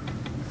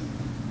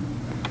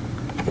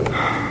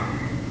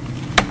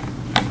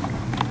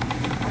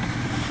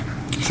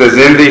 It says,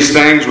 in these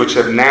things which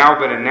have now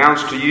been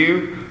announced to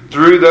you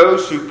through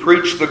those who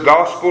preach the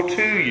gospel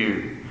to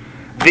you.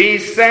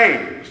 These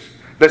things,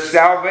 the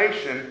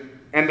salvation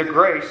and the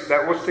grace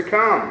that was to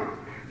come.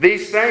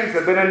 These things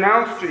have been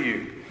announced to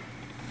you.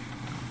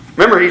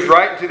 Remember, he's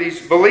writing to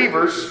these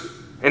believers,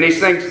 and these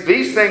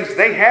things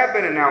they have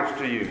been announced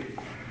to you.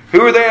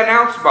 Who are they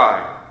announced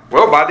by?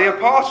 Well, by the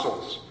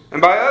apostles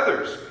and by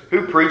others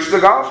who preached the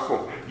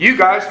gospel. You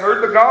guys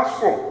heard the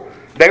gospel.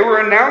 They were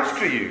announced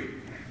to you.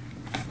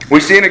 We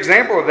see an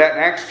example of that in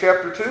Acts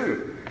chapter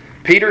 2.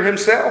 Peter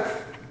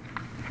himself.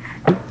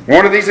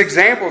 One of these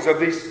examples of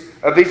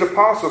these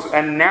apostles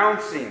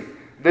announcing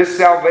this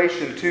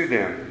salvation to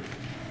them.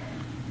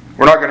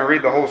 We're not going to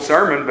read the whole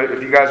sermon, but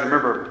if you guys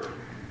remember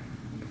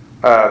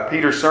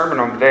Peter's sermon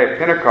on the day of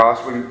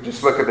Pentecost, we can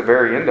just look at the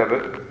very end of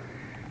it.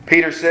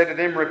 Peter said to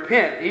them,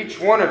 "Repent, each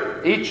one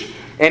of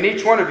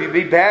you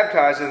be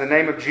baptized in the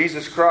name of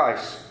Jesus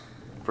Christ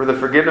for the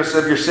forgiveness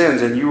of your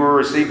sins, and you will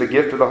receive the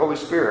gift of the Holy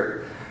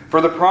Spirit. For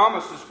the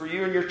promise is for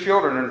you and your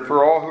children, and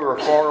for all who are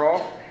far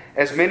off,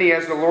 as many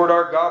as the Lord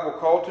our God will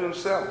call to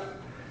himself."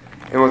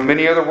 And with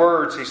many other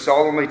words he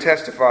solemnly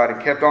testified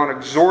and kept on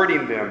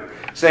exhorting them,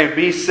 saying,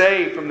 "Be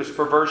saved from this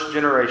perverse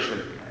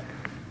generation."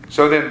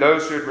 So then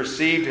those who had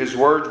received his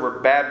words were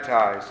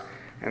baptized,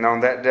 and on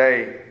that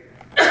day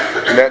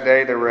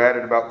there were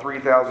added about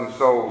 3,000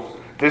 souls.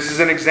 This is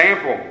an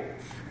example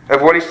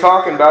of what he's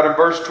talking about in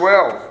verse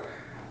 12.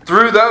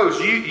 Through those,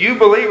 you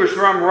believers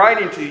who I'm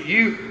writing to,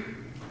 you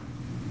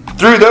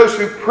through those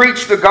who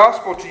preach the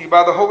gospel to you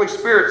by the Holy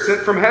Spirit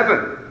sent from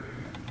heaven.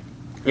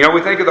 You know,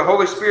 we think of the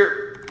Holy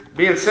Spirit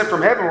being sent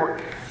from heaven.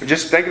 We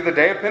just think of the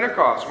day of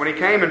Pentecost when he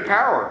came in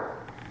power.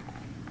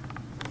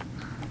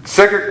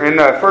 In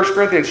 1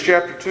 Corinthians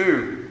chapter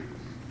 2,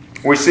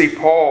 we see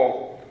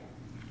Paul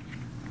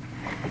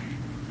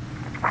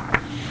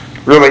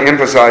really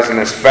emphasizing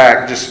this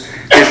fact, just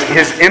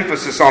his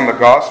emphasis on the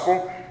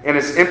gospel and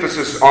his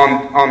emphasis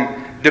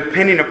on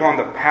depending upon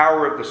the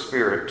power of the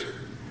Spirit.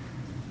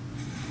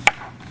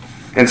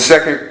 In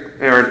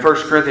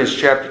 1 Corinthians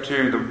chapter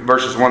 2,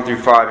 verses 1 through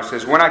 5, it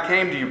says, "When I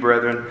came to you,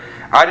 brethren,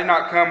 I did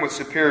not come with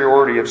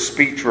superiority of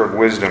speech or of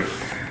wisdom,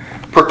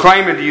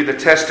 proclaiming to you the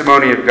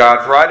testimony of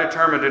God, for I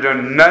determined to do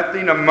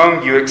nothing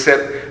among you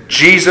except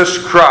Jesus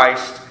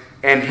Christ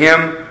and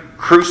Him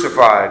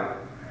crucified.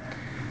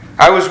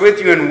 I was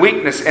with you in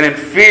weakness and in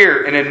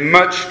fear and in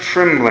much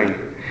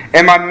trembling.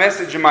 And my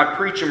message and my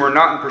preaching were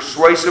not in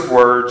persuasive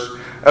words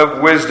of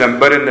wisdom,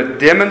 but in the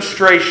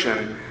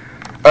demonstration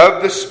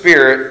of the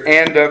Spirit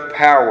and of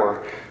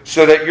power,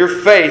 so that your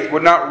faith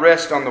would not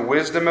rest on the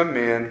wisdom of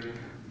men,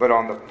 but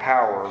on the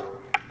power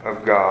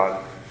of God."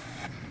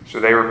 So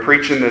they were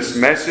preaching this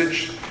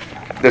message.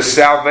 The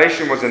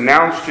salvation was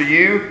announced to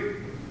you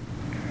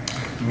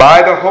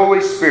by the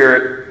Holy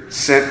Spirit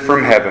sent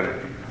from heaven.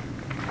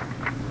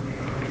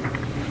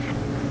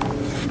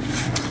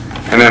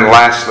 And then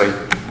lastly,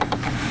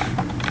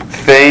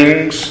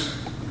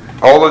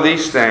 all of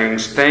these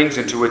things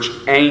into which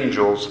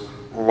angels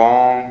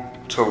long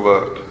to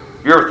look.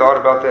 Have you ever thought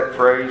about that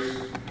phrase?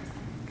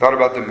 Thought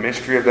about the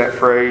mystery of that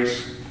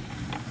phrase?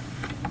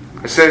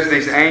 It says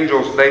these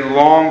angels, they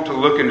long to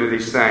look into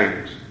these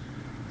things.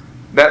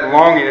 That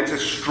longing, it's a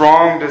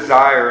strong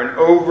desire, an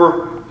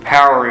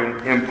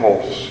overpowering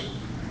impulse.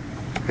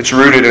 It's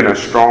rooted in a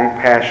strong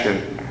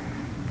passion.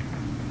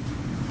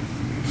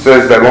 It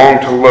says they long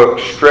to look,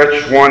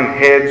 stretch one's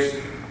head.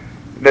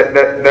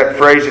 That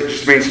phrase, it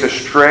just means to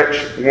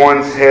stretch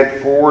one's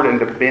head forward and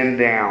to bend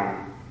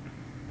down.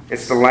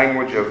 It's the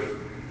language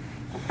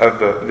of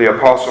the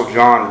Apostle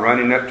John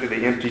running up to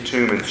the empty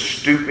tomb and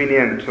stooping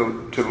in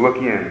to look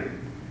in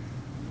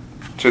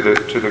to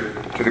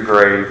the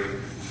grave,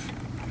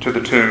 to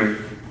the tomb.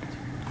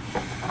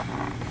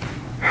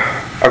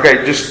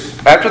 Okay,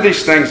 just after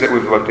these things that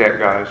we've looked at,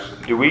 guys,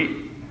 do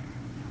we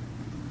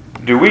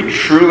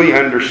truly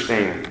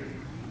understand?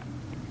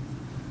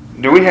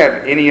 Do we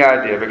have any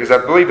idea? Because I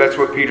believe that's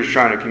what Peter's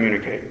trying to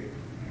communicate.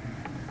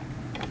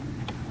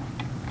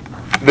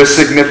 The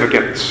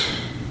significance,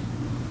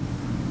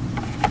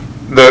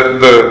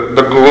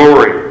 the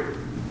glory,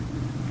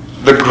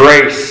 the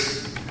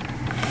grace,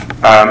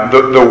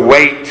 the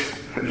weight,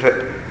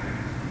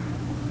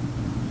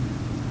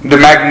 the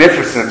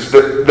magnificence,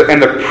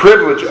 and the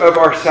privilege of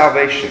our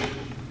salvation.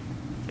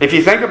 If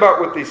you think about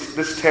what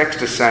this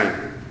text is saying,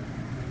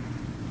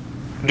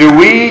 do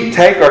we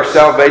take our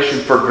salvation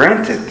for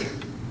granted?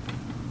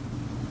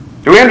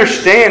 Do we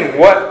understand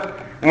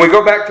when we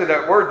go back to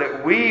that word,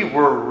 that we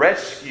were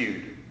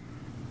rescued?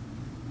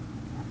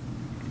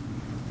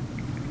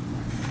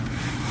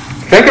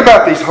 Think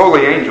about these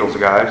holy angels,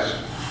 guys.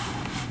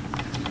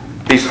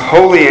 These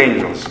holy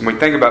angels. When we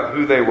think about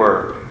who they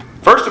were.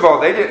 First of all,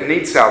 they didn't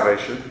need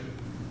salvation.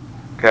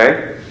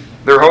 Okay?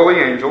 They're holy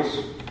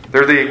angels.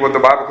 They're what the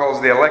Bible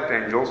calls the elect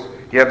angels.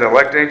 You have the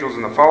elect angels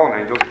and the fallen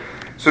angels.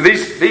 So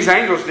these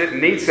angels didn't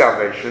need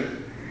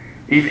salvation.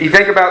 You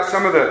think about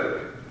some of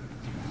the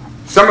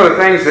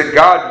things that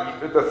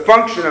the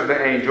function of the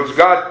angels,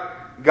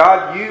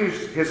 God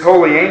used His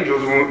holy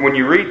angels when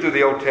you read through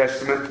the Old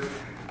Testament.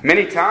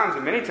 Many times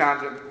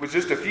it was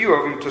just a few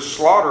of them to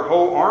slaughter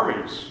whole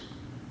armies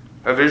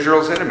of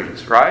Israel's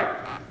enemies, right?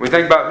 We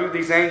think about who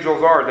these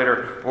angels are that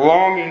are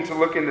longing to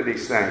look into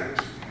these things.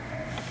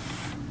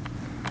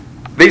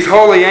 These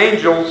holy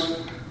angels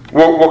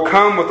will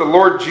come with the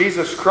Lord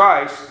Jesus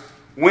Christ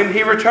when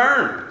He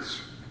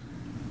returns.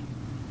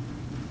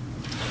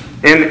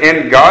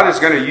 And God is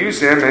going to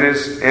use Him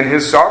in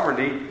His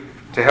sovereignty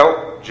to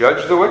help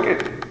judge the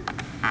wicked.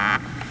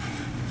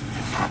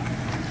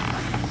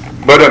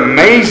 But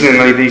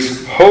amazingly,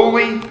 these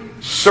holy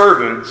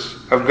servants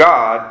of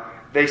God,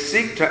 they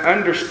seek to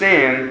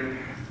understand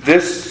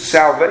this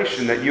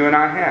salvation that you and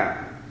I have.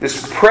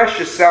 This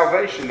precious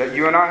salvation that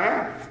you and I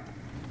have.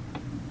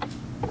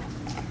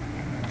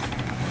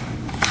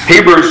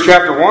 Hebrews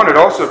chapter 1, it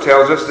also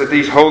tells us that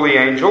these holy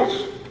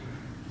angels,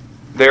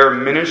 they're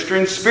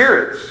ministering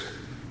spirits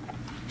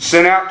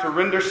sent out to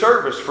render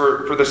service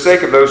for the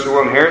sake of those who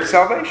will inherit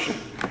salvation.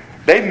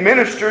 They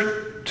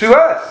minister to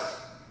us,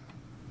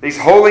 these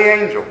holy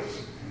angels.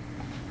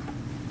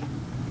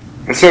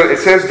 And so it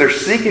says they're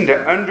seeking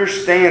to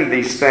understand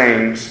these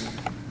things.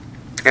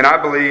 And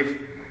I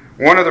believe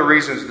one of the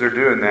reasons they're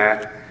doing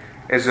that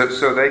is that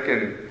so they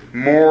can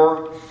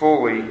more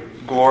fully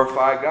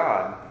glorify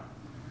God.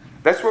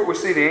 That's what we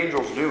see the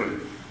angels doing.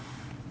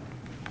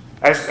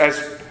 As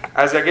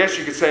I guess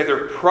you could say,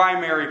 their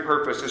primary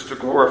purpose is to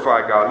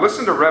glorify God.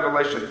 Listen to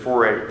Revelation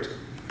 4:8.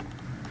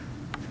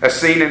 A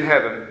scene in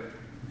heaven.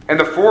 And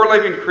the four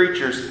living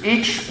creatures,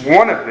 each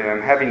one of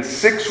them having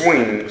 6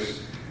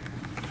 wings,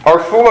 are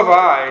full of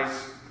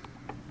eyes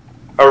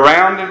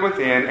around and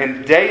within,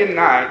 and day and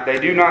night they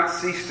do not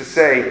cease to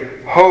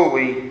say,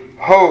 Holy,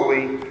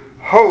 holy,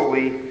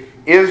 holy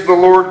is the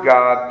Lord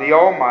God, the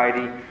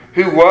Almighty,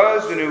 who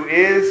was and who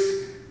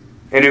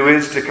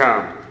is to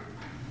come.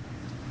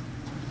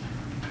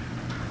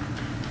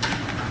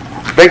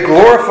 They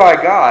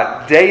glorify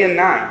God day and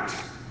night.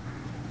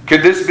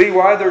 Could this be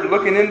why they're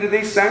looking into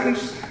these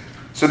things?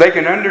 So they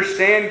can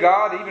understand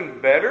God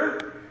even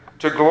better?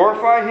 To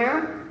glorify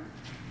Him?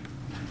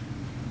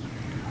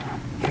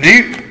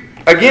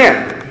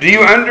 Do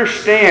you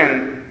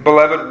understand,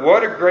 beloved,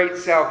 what a great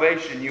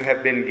salvation you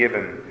have been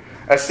given?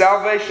 A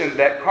salvation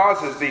that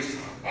causes these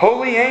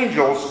holy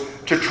angels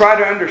to try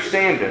to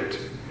understand it.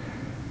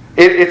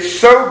 It's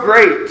so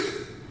great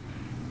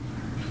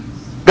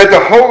that the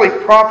holy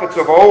prophets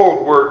of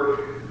old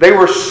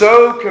were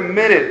so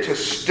committed to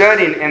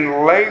studying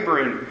and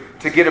laboring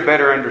to get a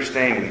better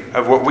understanding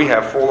of what we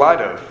have full light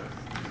of.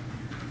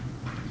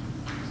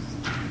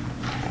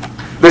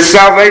 This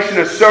salvation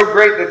is so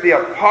great that the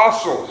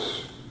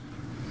apostles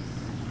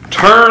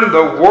turned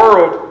the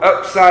world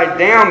upside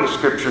down, the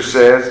Scripture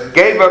says,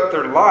 gave up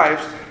their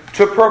lives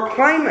to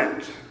proclaim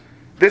it.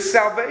 This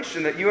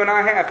salvation that you and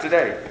I have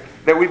today,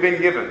 that we've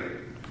been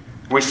given.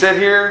 We sit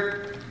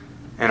here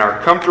in our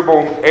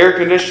comfortable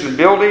air-conditioned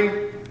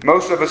building.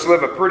 Most of us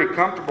live a pretty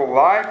comfortable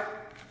life.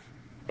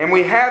 And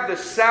we have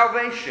this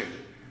salvation.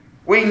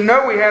 We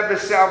know we have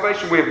this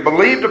salvation. We have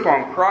believed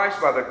upon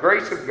Christ by the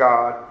grace of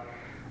God.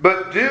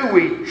 But do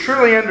we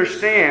truly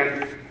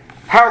understand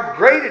how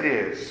great it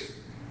is?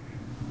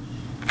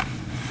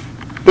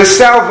 The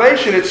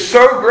salvation, it's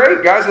so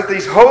great, guys, that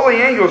these holy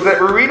angels that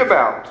we read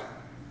about,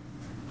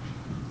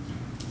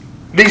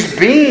 these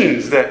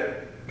beings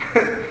that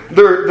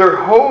they're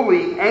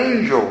holy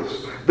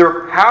angels,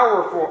 they're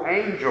powerful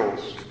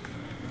angels,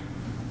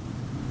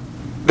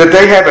 that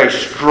they have a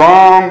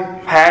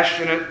strong,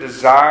 passionate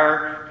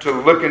desire to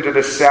look into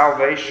the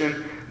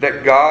salvation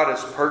that God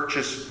has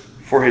purchased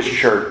for His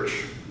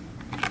church.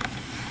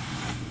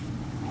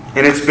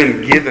 And it's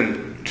been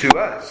given to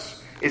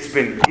us. It's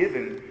been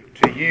given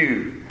to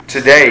you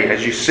today,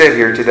 as you sit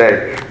here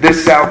today.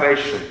 This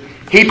salvation.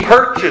 He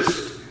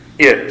purchased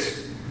it.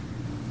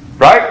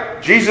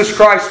 Right? Jesus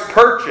Christ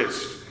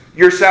purchased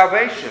your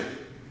salvation.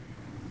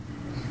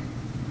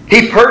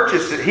 He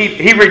purchased it.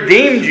 He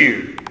redeemed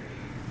you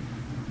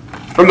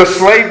from the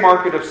slave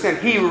market of sin.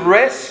 He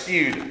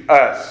rescued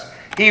us.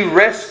 He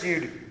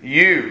rescued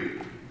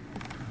you.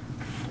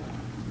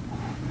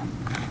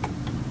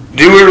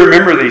 Do we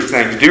remember these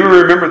things? Do we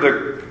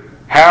remember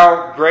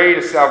how great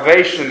a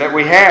salvation that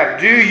we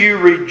have? Do you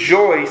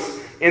rejoice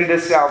in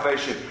this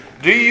salvation?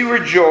 Do you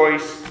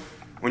rejoice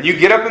when you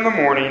get up in the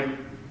morning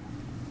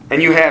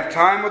and you have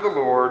time with the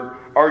Lord?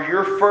 Are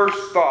your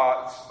first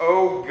thoughts,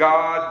 oh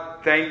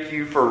God, thank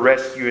you for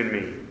rescuing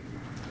me?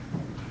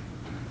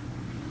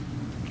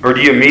 Or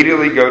do you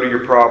immediately go to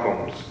your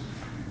problems?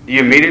 Do you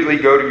immediately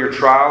go to your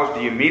trials?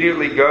 Do you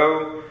immediately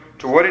go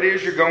to what it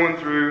is you're going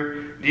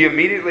through? Do you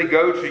immediately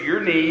go to your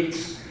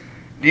needs?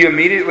 Do you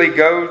immediately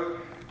go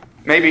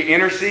maybe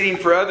interceding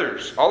for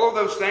others? All of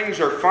those things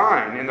are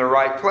fine in the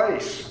right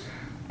place.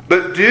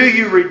 But do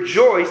you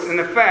rejoice in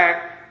the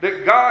fact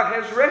that God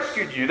has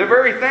rescued you? The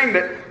very thing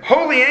that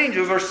holy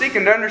angels are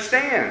seeking to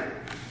understand.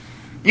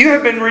 You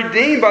have been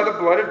redeemed by the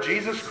blood of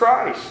Jesus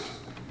Christ.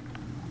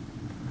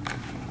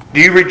 Do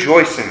you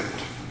rejoice in it?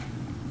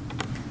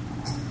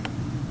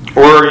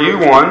 Or are you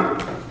one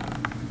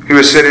who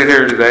is sitting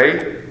here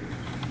today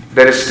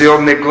that is still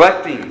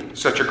neglecting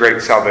such a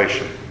great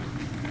salvation?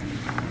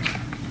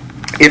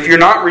 If you're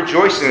not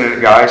rejoicing in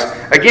it, guys,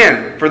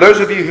 again, for those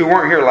of you who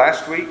weren't here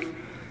last week,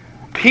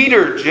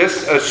 Peter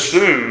just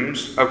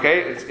assumes, okay,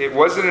 it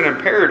wasn't an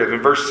imperative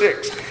in verse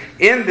 6.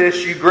 In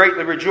this you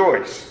greatly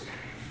rejoice.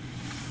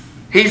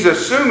 He's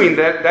assuming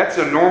that that's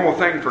a normal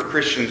thing for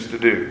Christians to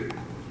do.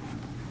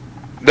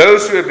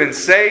 Those who have been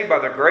saved by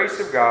the grace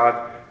of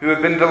God, who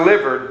have been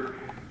delivered,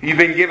 you've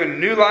been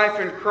given new life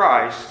in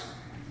Christ,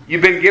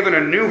 you've been given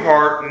a new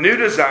heart, new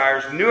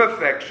desires, new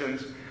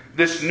affections,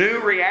 this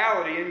new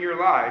reality in your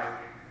life,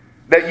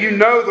 that you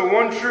know the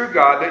one true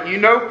God, that you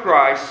know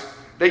Christ,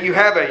 that you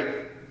have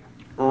a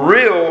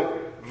real,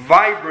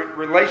 vibrant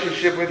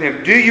relationship with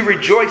Him. Do you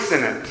rejoice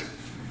in it?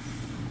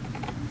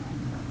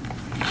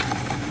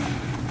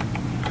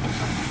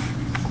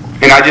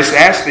 And I just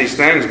ask these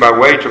things by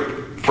way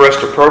for us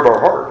to probe our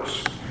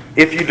hearts.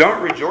 If you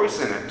don't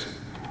rejoice in it,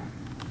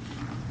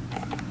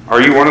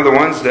 are you one of the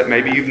ones that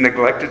maybe you've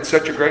neglected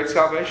such a great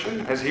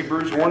salvation, as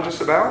Hebrews warns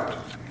us about?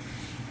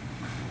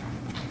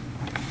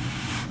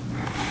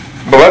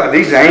 Beloved,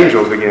 these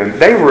angels again,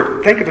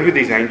 think of who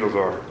these angels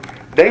are.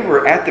 They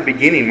were at the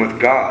beginning with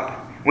God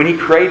when He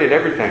created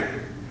everything.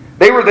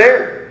 They were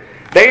there.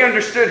 They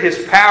understood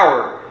His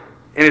power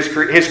and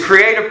His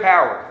creative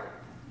power.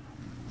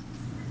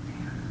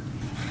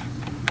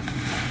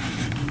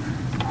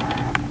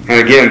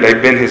 And again,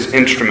 they've been His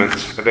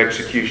instruments of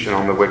execution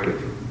on the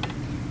wicked.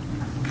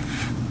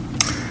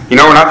 You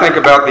know, when I think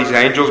about these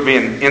angels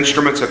being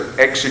instruments of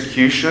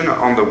execution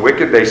on the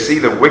wicked, they see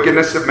the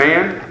wickedness of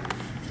man.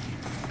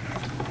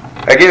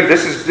 Again,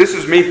 this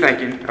is me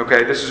thinking,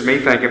 okay, this is me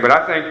thinking, but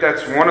I think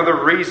that's one of the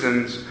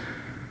reasons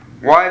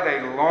why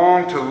they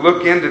long to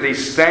look into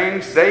these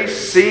things. They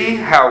see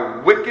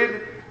how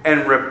wicked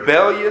and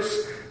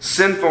rebellious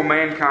sinful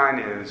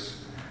mankind is.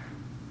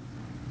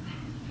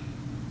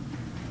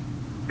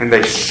 And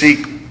they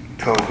seek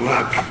to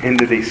look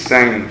into these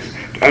things,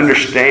 to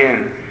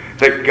understand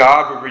that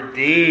God will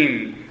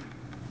redeem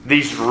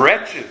these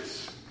wretches.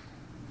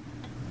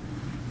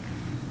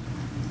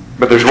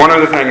 But there's one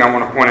other thing I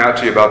want to point out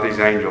to you about these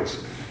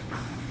angels.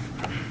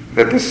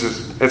 That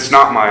it's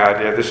not my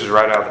idea. This is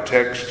right out of the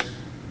text.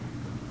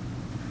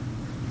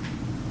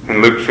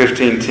 In Luke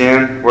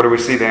 15:10, what do we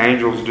see the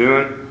angels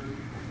doing?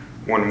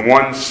 When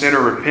one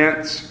sinner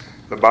repents,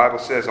 the Bible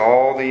says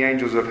all the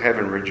angels of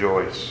heaven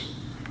rejoice.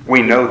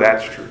 We know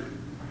that's true.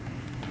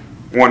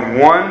 When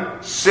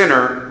one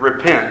sinner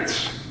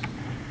repents,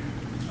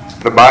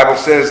 the Bible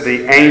says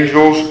the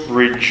angels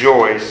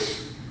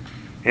rejoice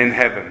in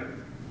heaven.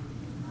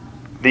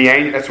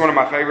 That's one of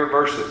my favorite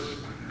verses.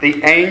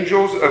 The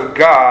angels of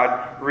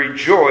God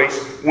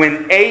rejoice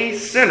when a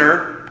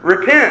sinner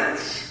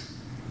repents.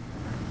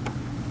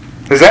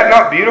 Is that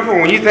not beautiful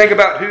when you think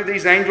about who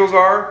these angels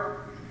are?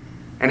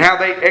 And how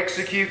they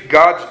execute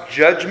God's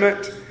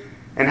judgment?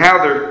 And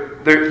how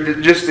they're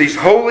just these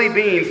holy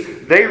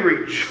beings. They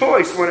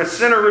rejoice when a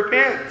sinner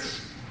repents.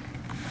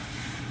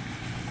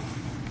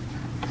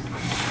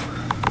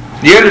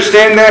 Do you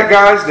understand that,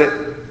 guys?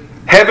 That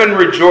heaven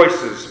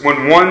rejoices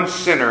when one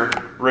sinner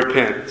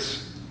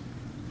repents.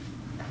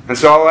 And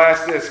so I'll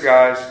ask this,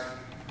 guys.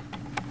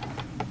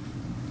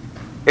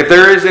 If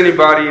there is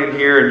anybody in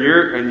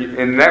here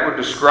and that would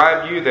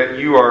describe you that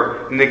you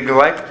are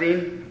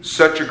neglecting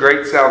such a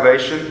great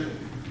salvation,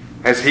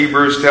 as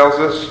Hebrews tells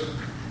us,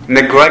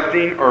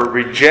 neglecting or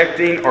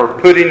rejecting or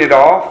putting it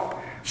off,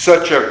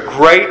 such a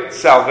great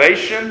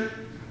salvation,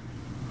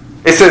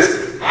 it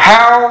says,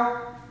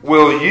 how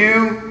will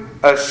you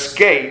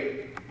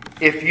escape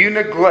if you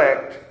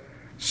neglect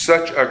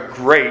such a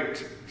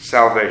great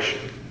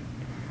salvation?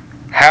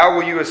 How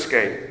will you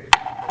escape?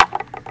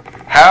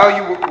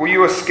 How will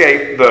you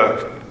escape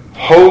the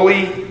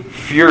holy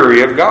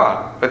fury of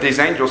God that these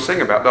angels sing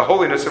about, the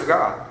holiness of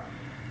God?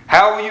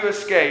 How will you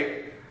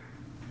escape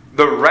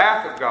the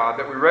wrath of God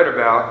that we read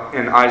about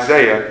in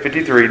Isaiah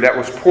 53 that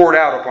was poured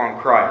out upon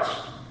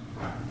Christ?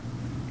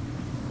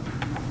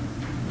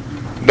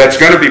 That's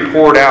going to be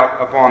poured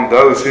out upon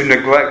those who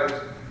neglect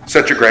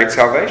such a great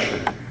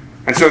salvation.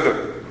 And so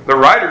the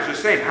writers are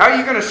saying, how are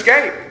you going to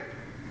escape?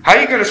 How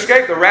are you going to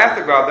escape the wrath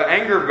of God, the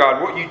anger of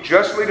God, what you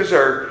justly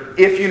deserve,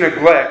 if you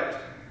neglect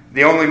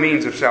the only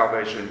means of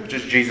salvation, which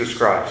is Jesus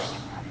Christ?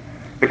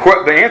 The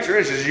answer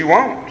is you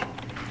won't.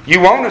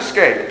 You won't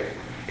escape.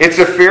 It's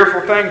a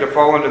fearful thing to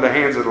fall into the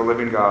hands of the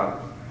living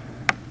God.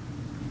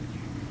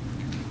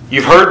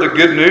 You've heard the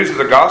good news of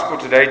the gospel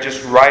today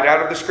just right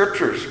out of the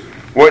Scriptures.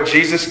 What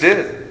Jesus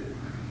did.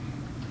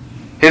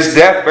 His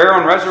death, burial,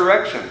 and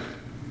resurrection.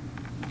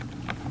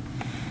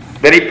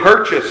 That He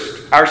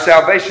purchased our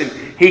salvation.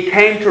 He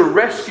came to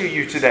rescue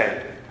you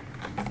today.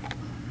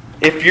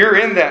 If you're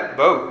in that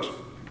boat,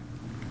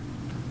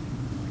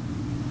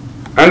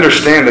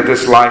 understand that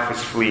this life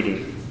is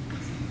fleeting.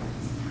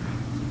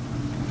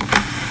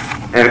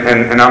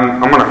 And I'm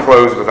going to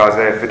close with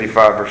Isaiah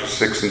 55, verses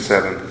 6 and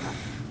 7.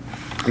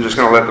 I'm just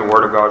going to let the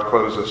Word of God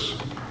close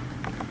us.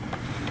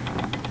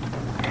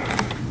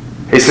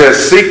 He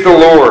says, seek the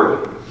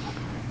Lord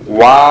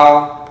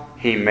while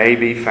He may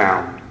be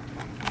found.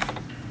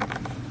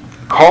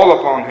 Call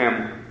upon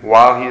Him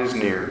while He is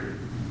near.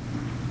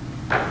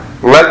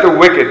 Let the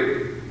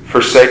wicked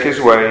forsake his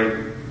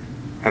way,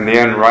 and the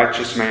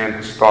unrighteous man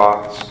his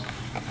thoughts.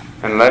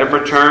 And let him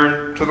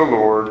return to the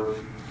Lord,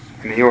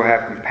 and He will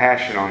have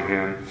compassion on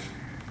him,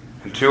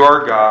 and to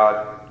our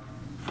God,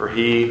 for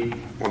He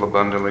will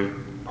abundantly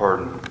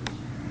pardon.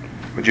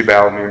 Would you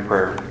bow with me in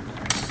prayer?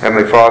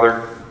 Heavenly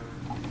Father,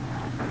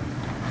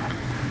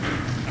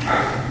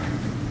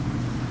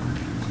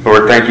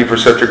 Lord, thank You for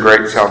such a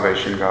great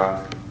salvation,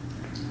 God.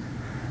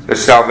 The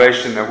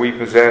salvation that we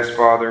possess,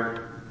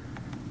 Father,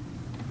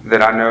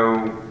 that I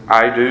know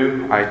I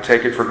do, I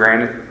take it for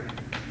granted.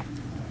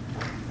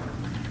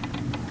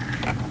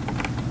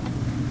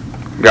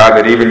 God,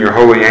 that even Your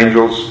holy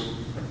angels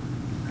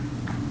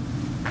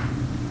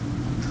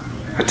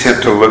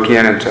attempt to look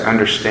in and to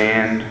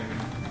understand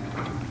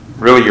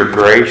really Your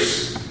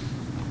grace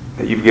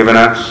that You've given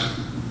us.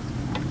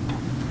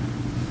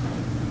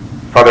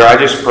 Father, I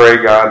just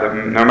pray, God, that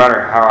no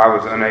matter how I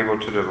was unable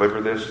to deliver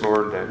this,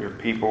 Lord, that Your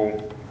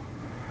people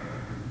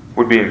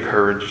would be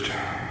encouraged.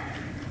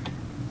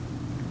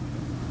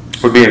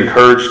 Would be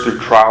encouraged through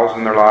trials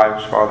in their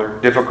lives, Father,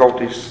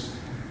 difficulties,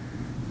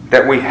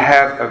 that we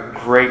have a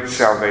great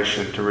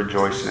salvation to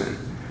rejoice in.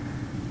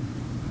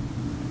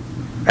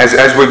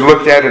 As we've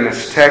looked at in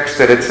this text,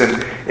 that it's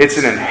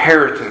an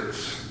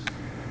inheritance,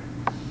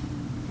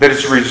 that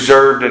it's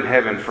reserved in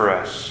heaven for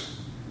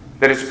us,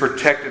 that it's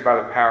protected by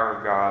the power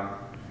of God.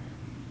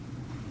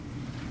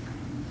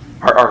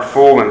 Our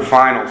full and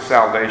final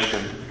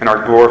salvation and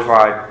our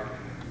glorified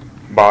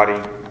body,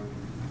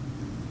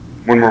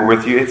 when we're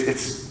with You,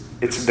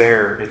 it's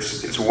there.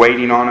 It's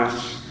waiting on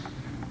us.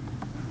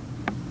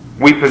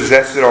 We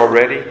possess it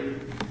already,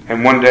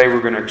 and one day we're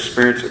going to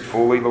experience it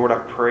fully. Lord, I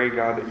pray,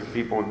 God, that Your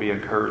people would be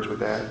encouraged with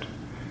that.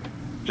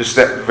 Just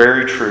that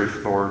very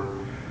truth, Lord.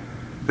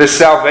 This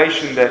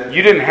salvation that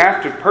You didn't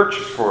have to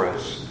purchase for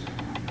us,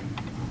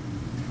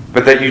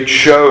 but that You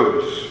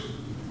chose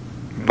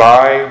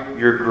by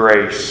Your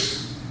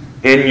grace,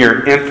 in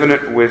Your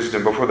infinite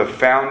wisdom, before the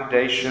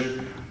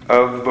foundation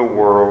of the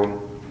world,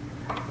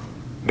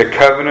 the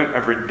covenant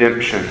of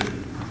redemption,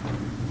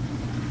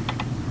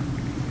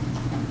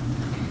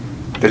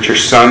 that Your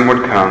Son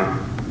would come,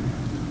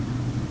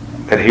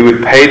 that He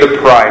would pay the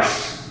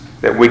price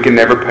that we can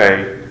never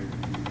pay,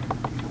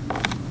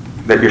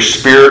 that Your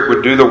Spirit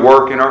would do the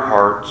work in our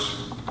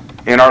hearts,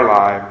 in our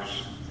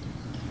lives,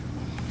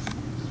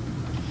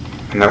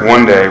 and that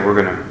one day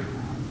we're going to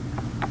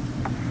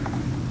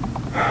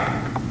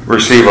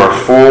receive our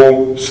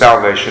full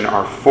salvation,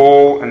 our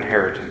full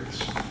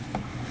inheritance.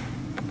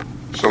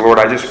 So Lord,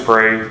 I just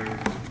pray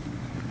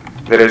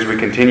that as we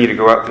continue to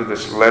go out through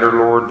this letter,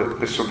 Lord, that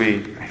this will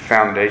be a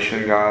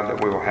foundation, God,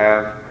 that we will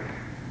have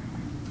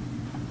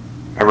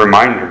a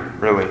reminder,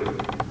 really,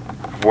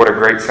 of what a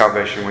great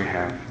salvation we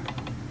have.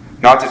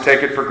 Not to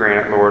take it for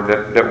granted, Lord,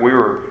 that we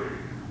were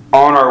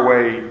on our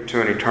way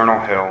to an eternal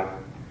hell.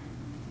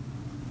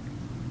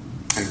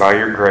 And by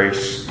Your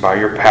grace, by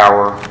Your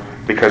power,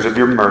 because of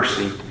Your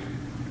mercy,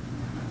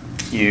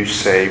 You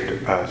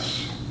saved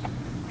us.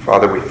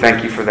 Father, we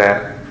thank You for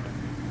that.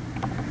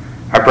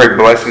 I pray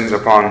blessings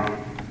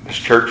upon this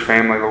church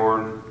family,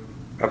 Lord,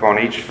 upon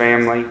each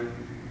family.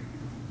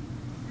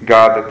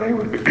 God, that they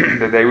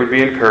would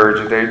be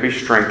encouraged, that they would be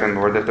strengthened,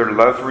 Lord, that their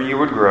love for You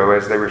would grow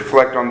as they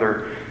reflect on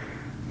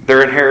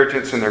their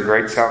inheritance and their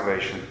great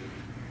salvation.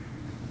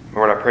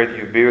 Lord, I pray that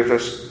You be with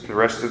us the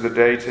rest of the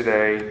day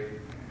today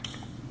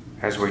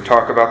as we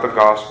talk about the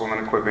gospel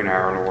and equipping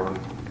hour, Lord.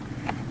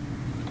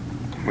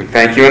 We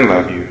thank You and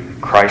love You.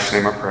 In Christ's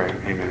name I pray.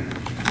 Amen.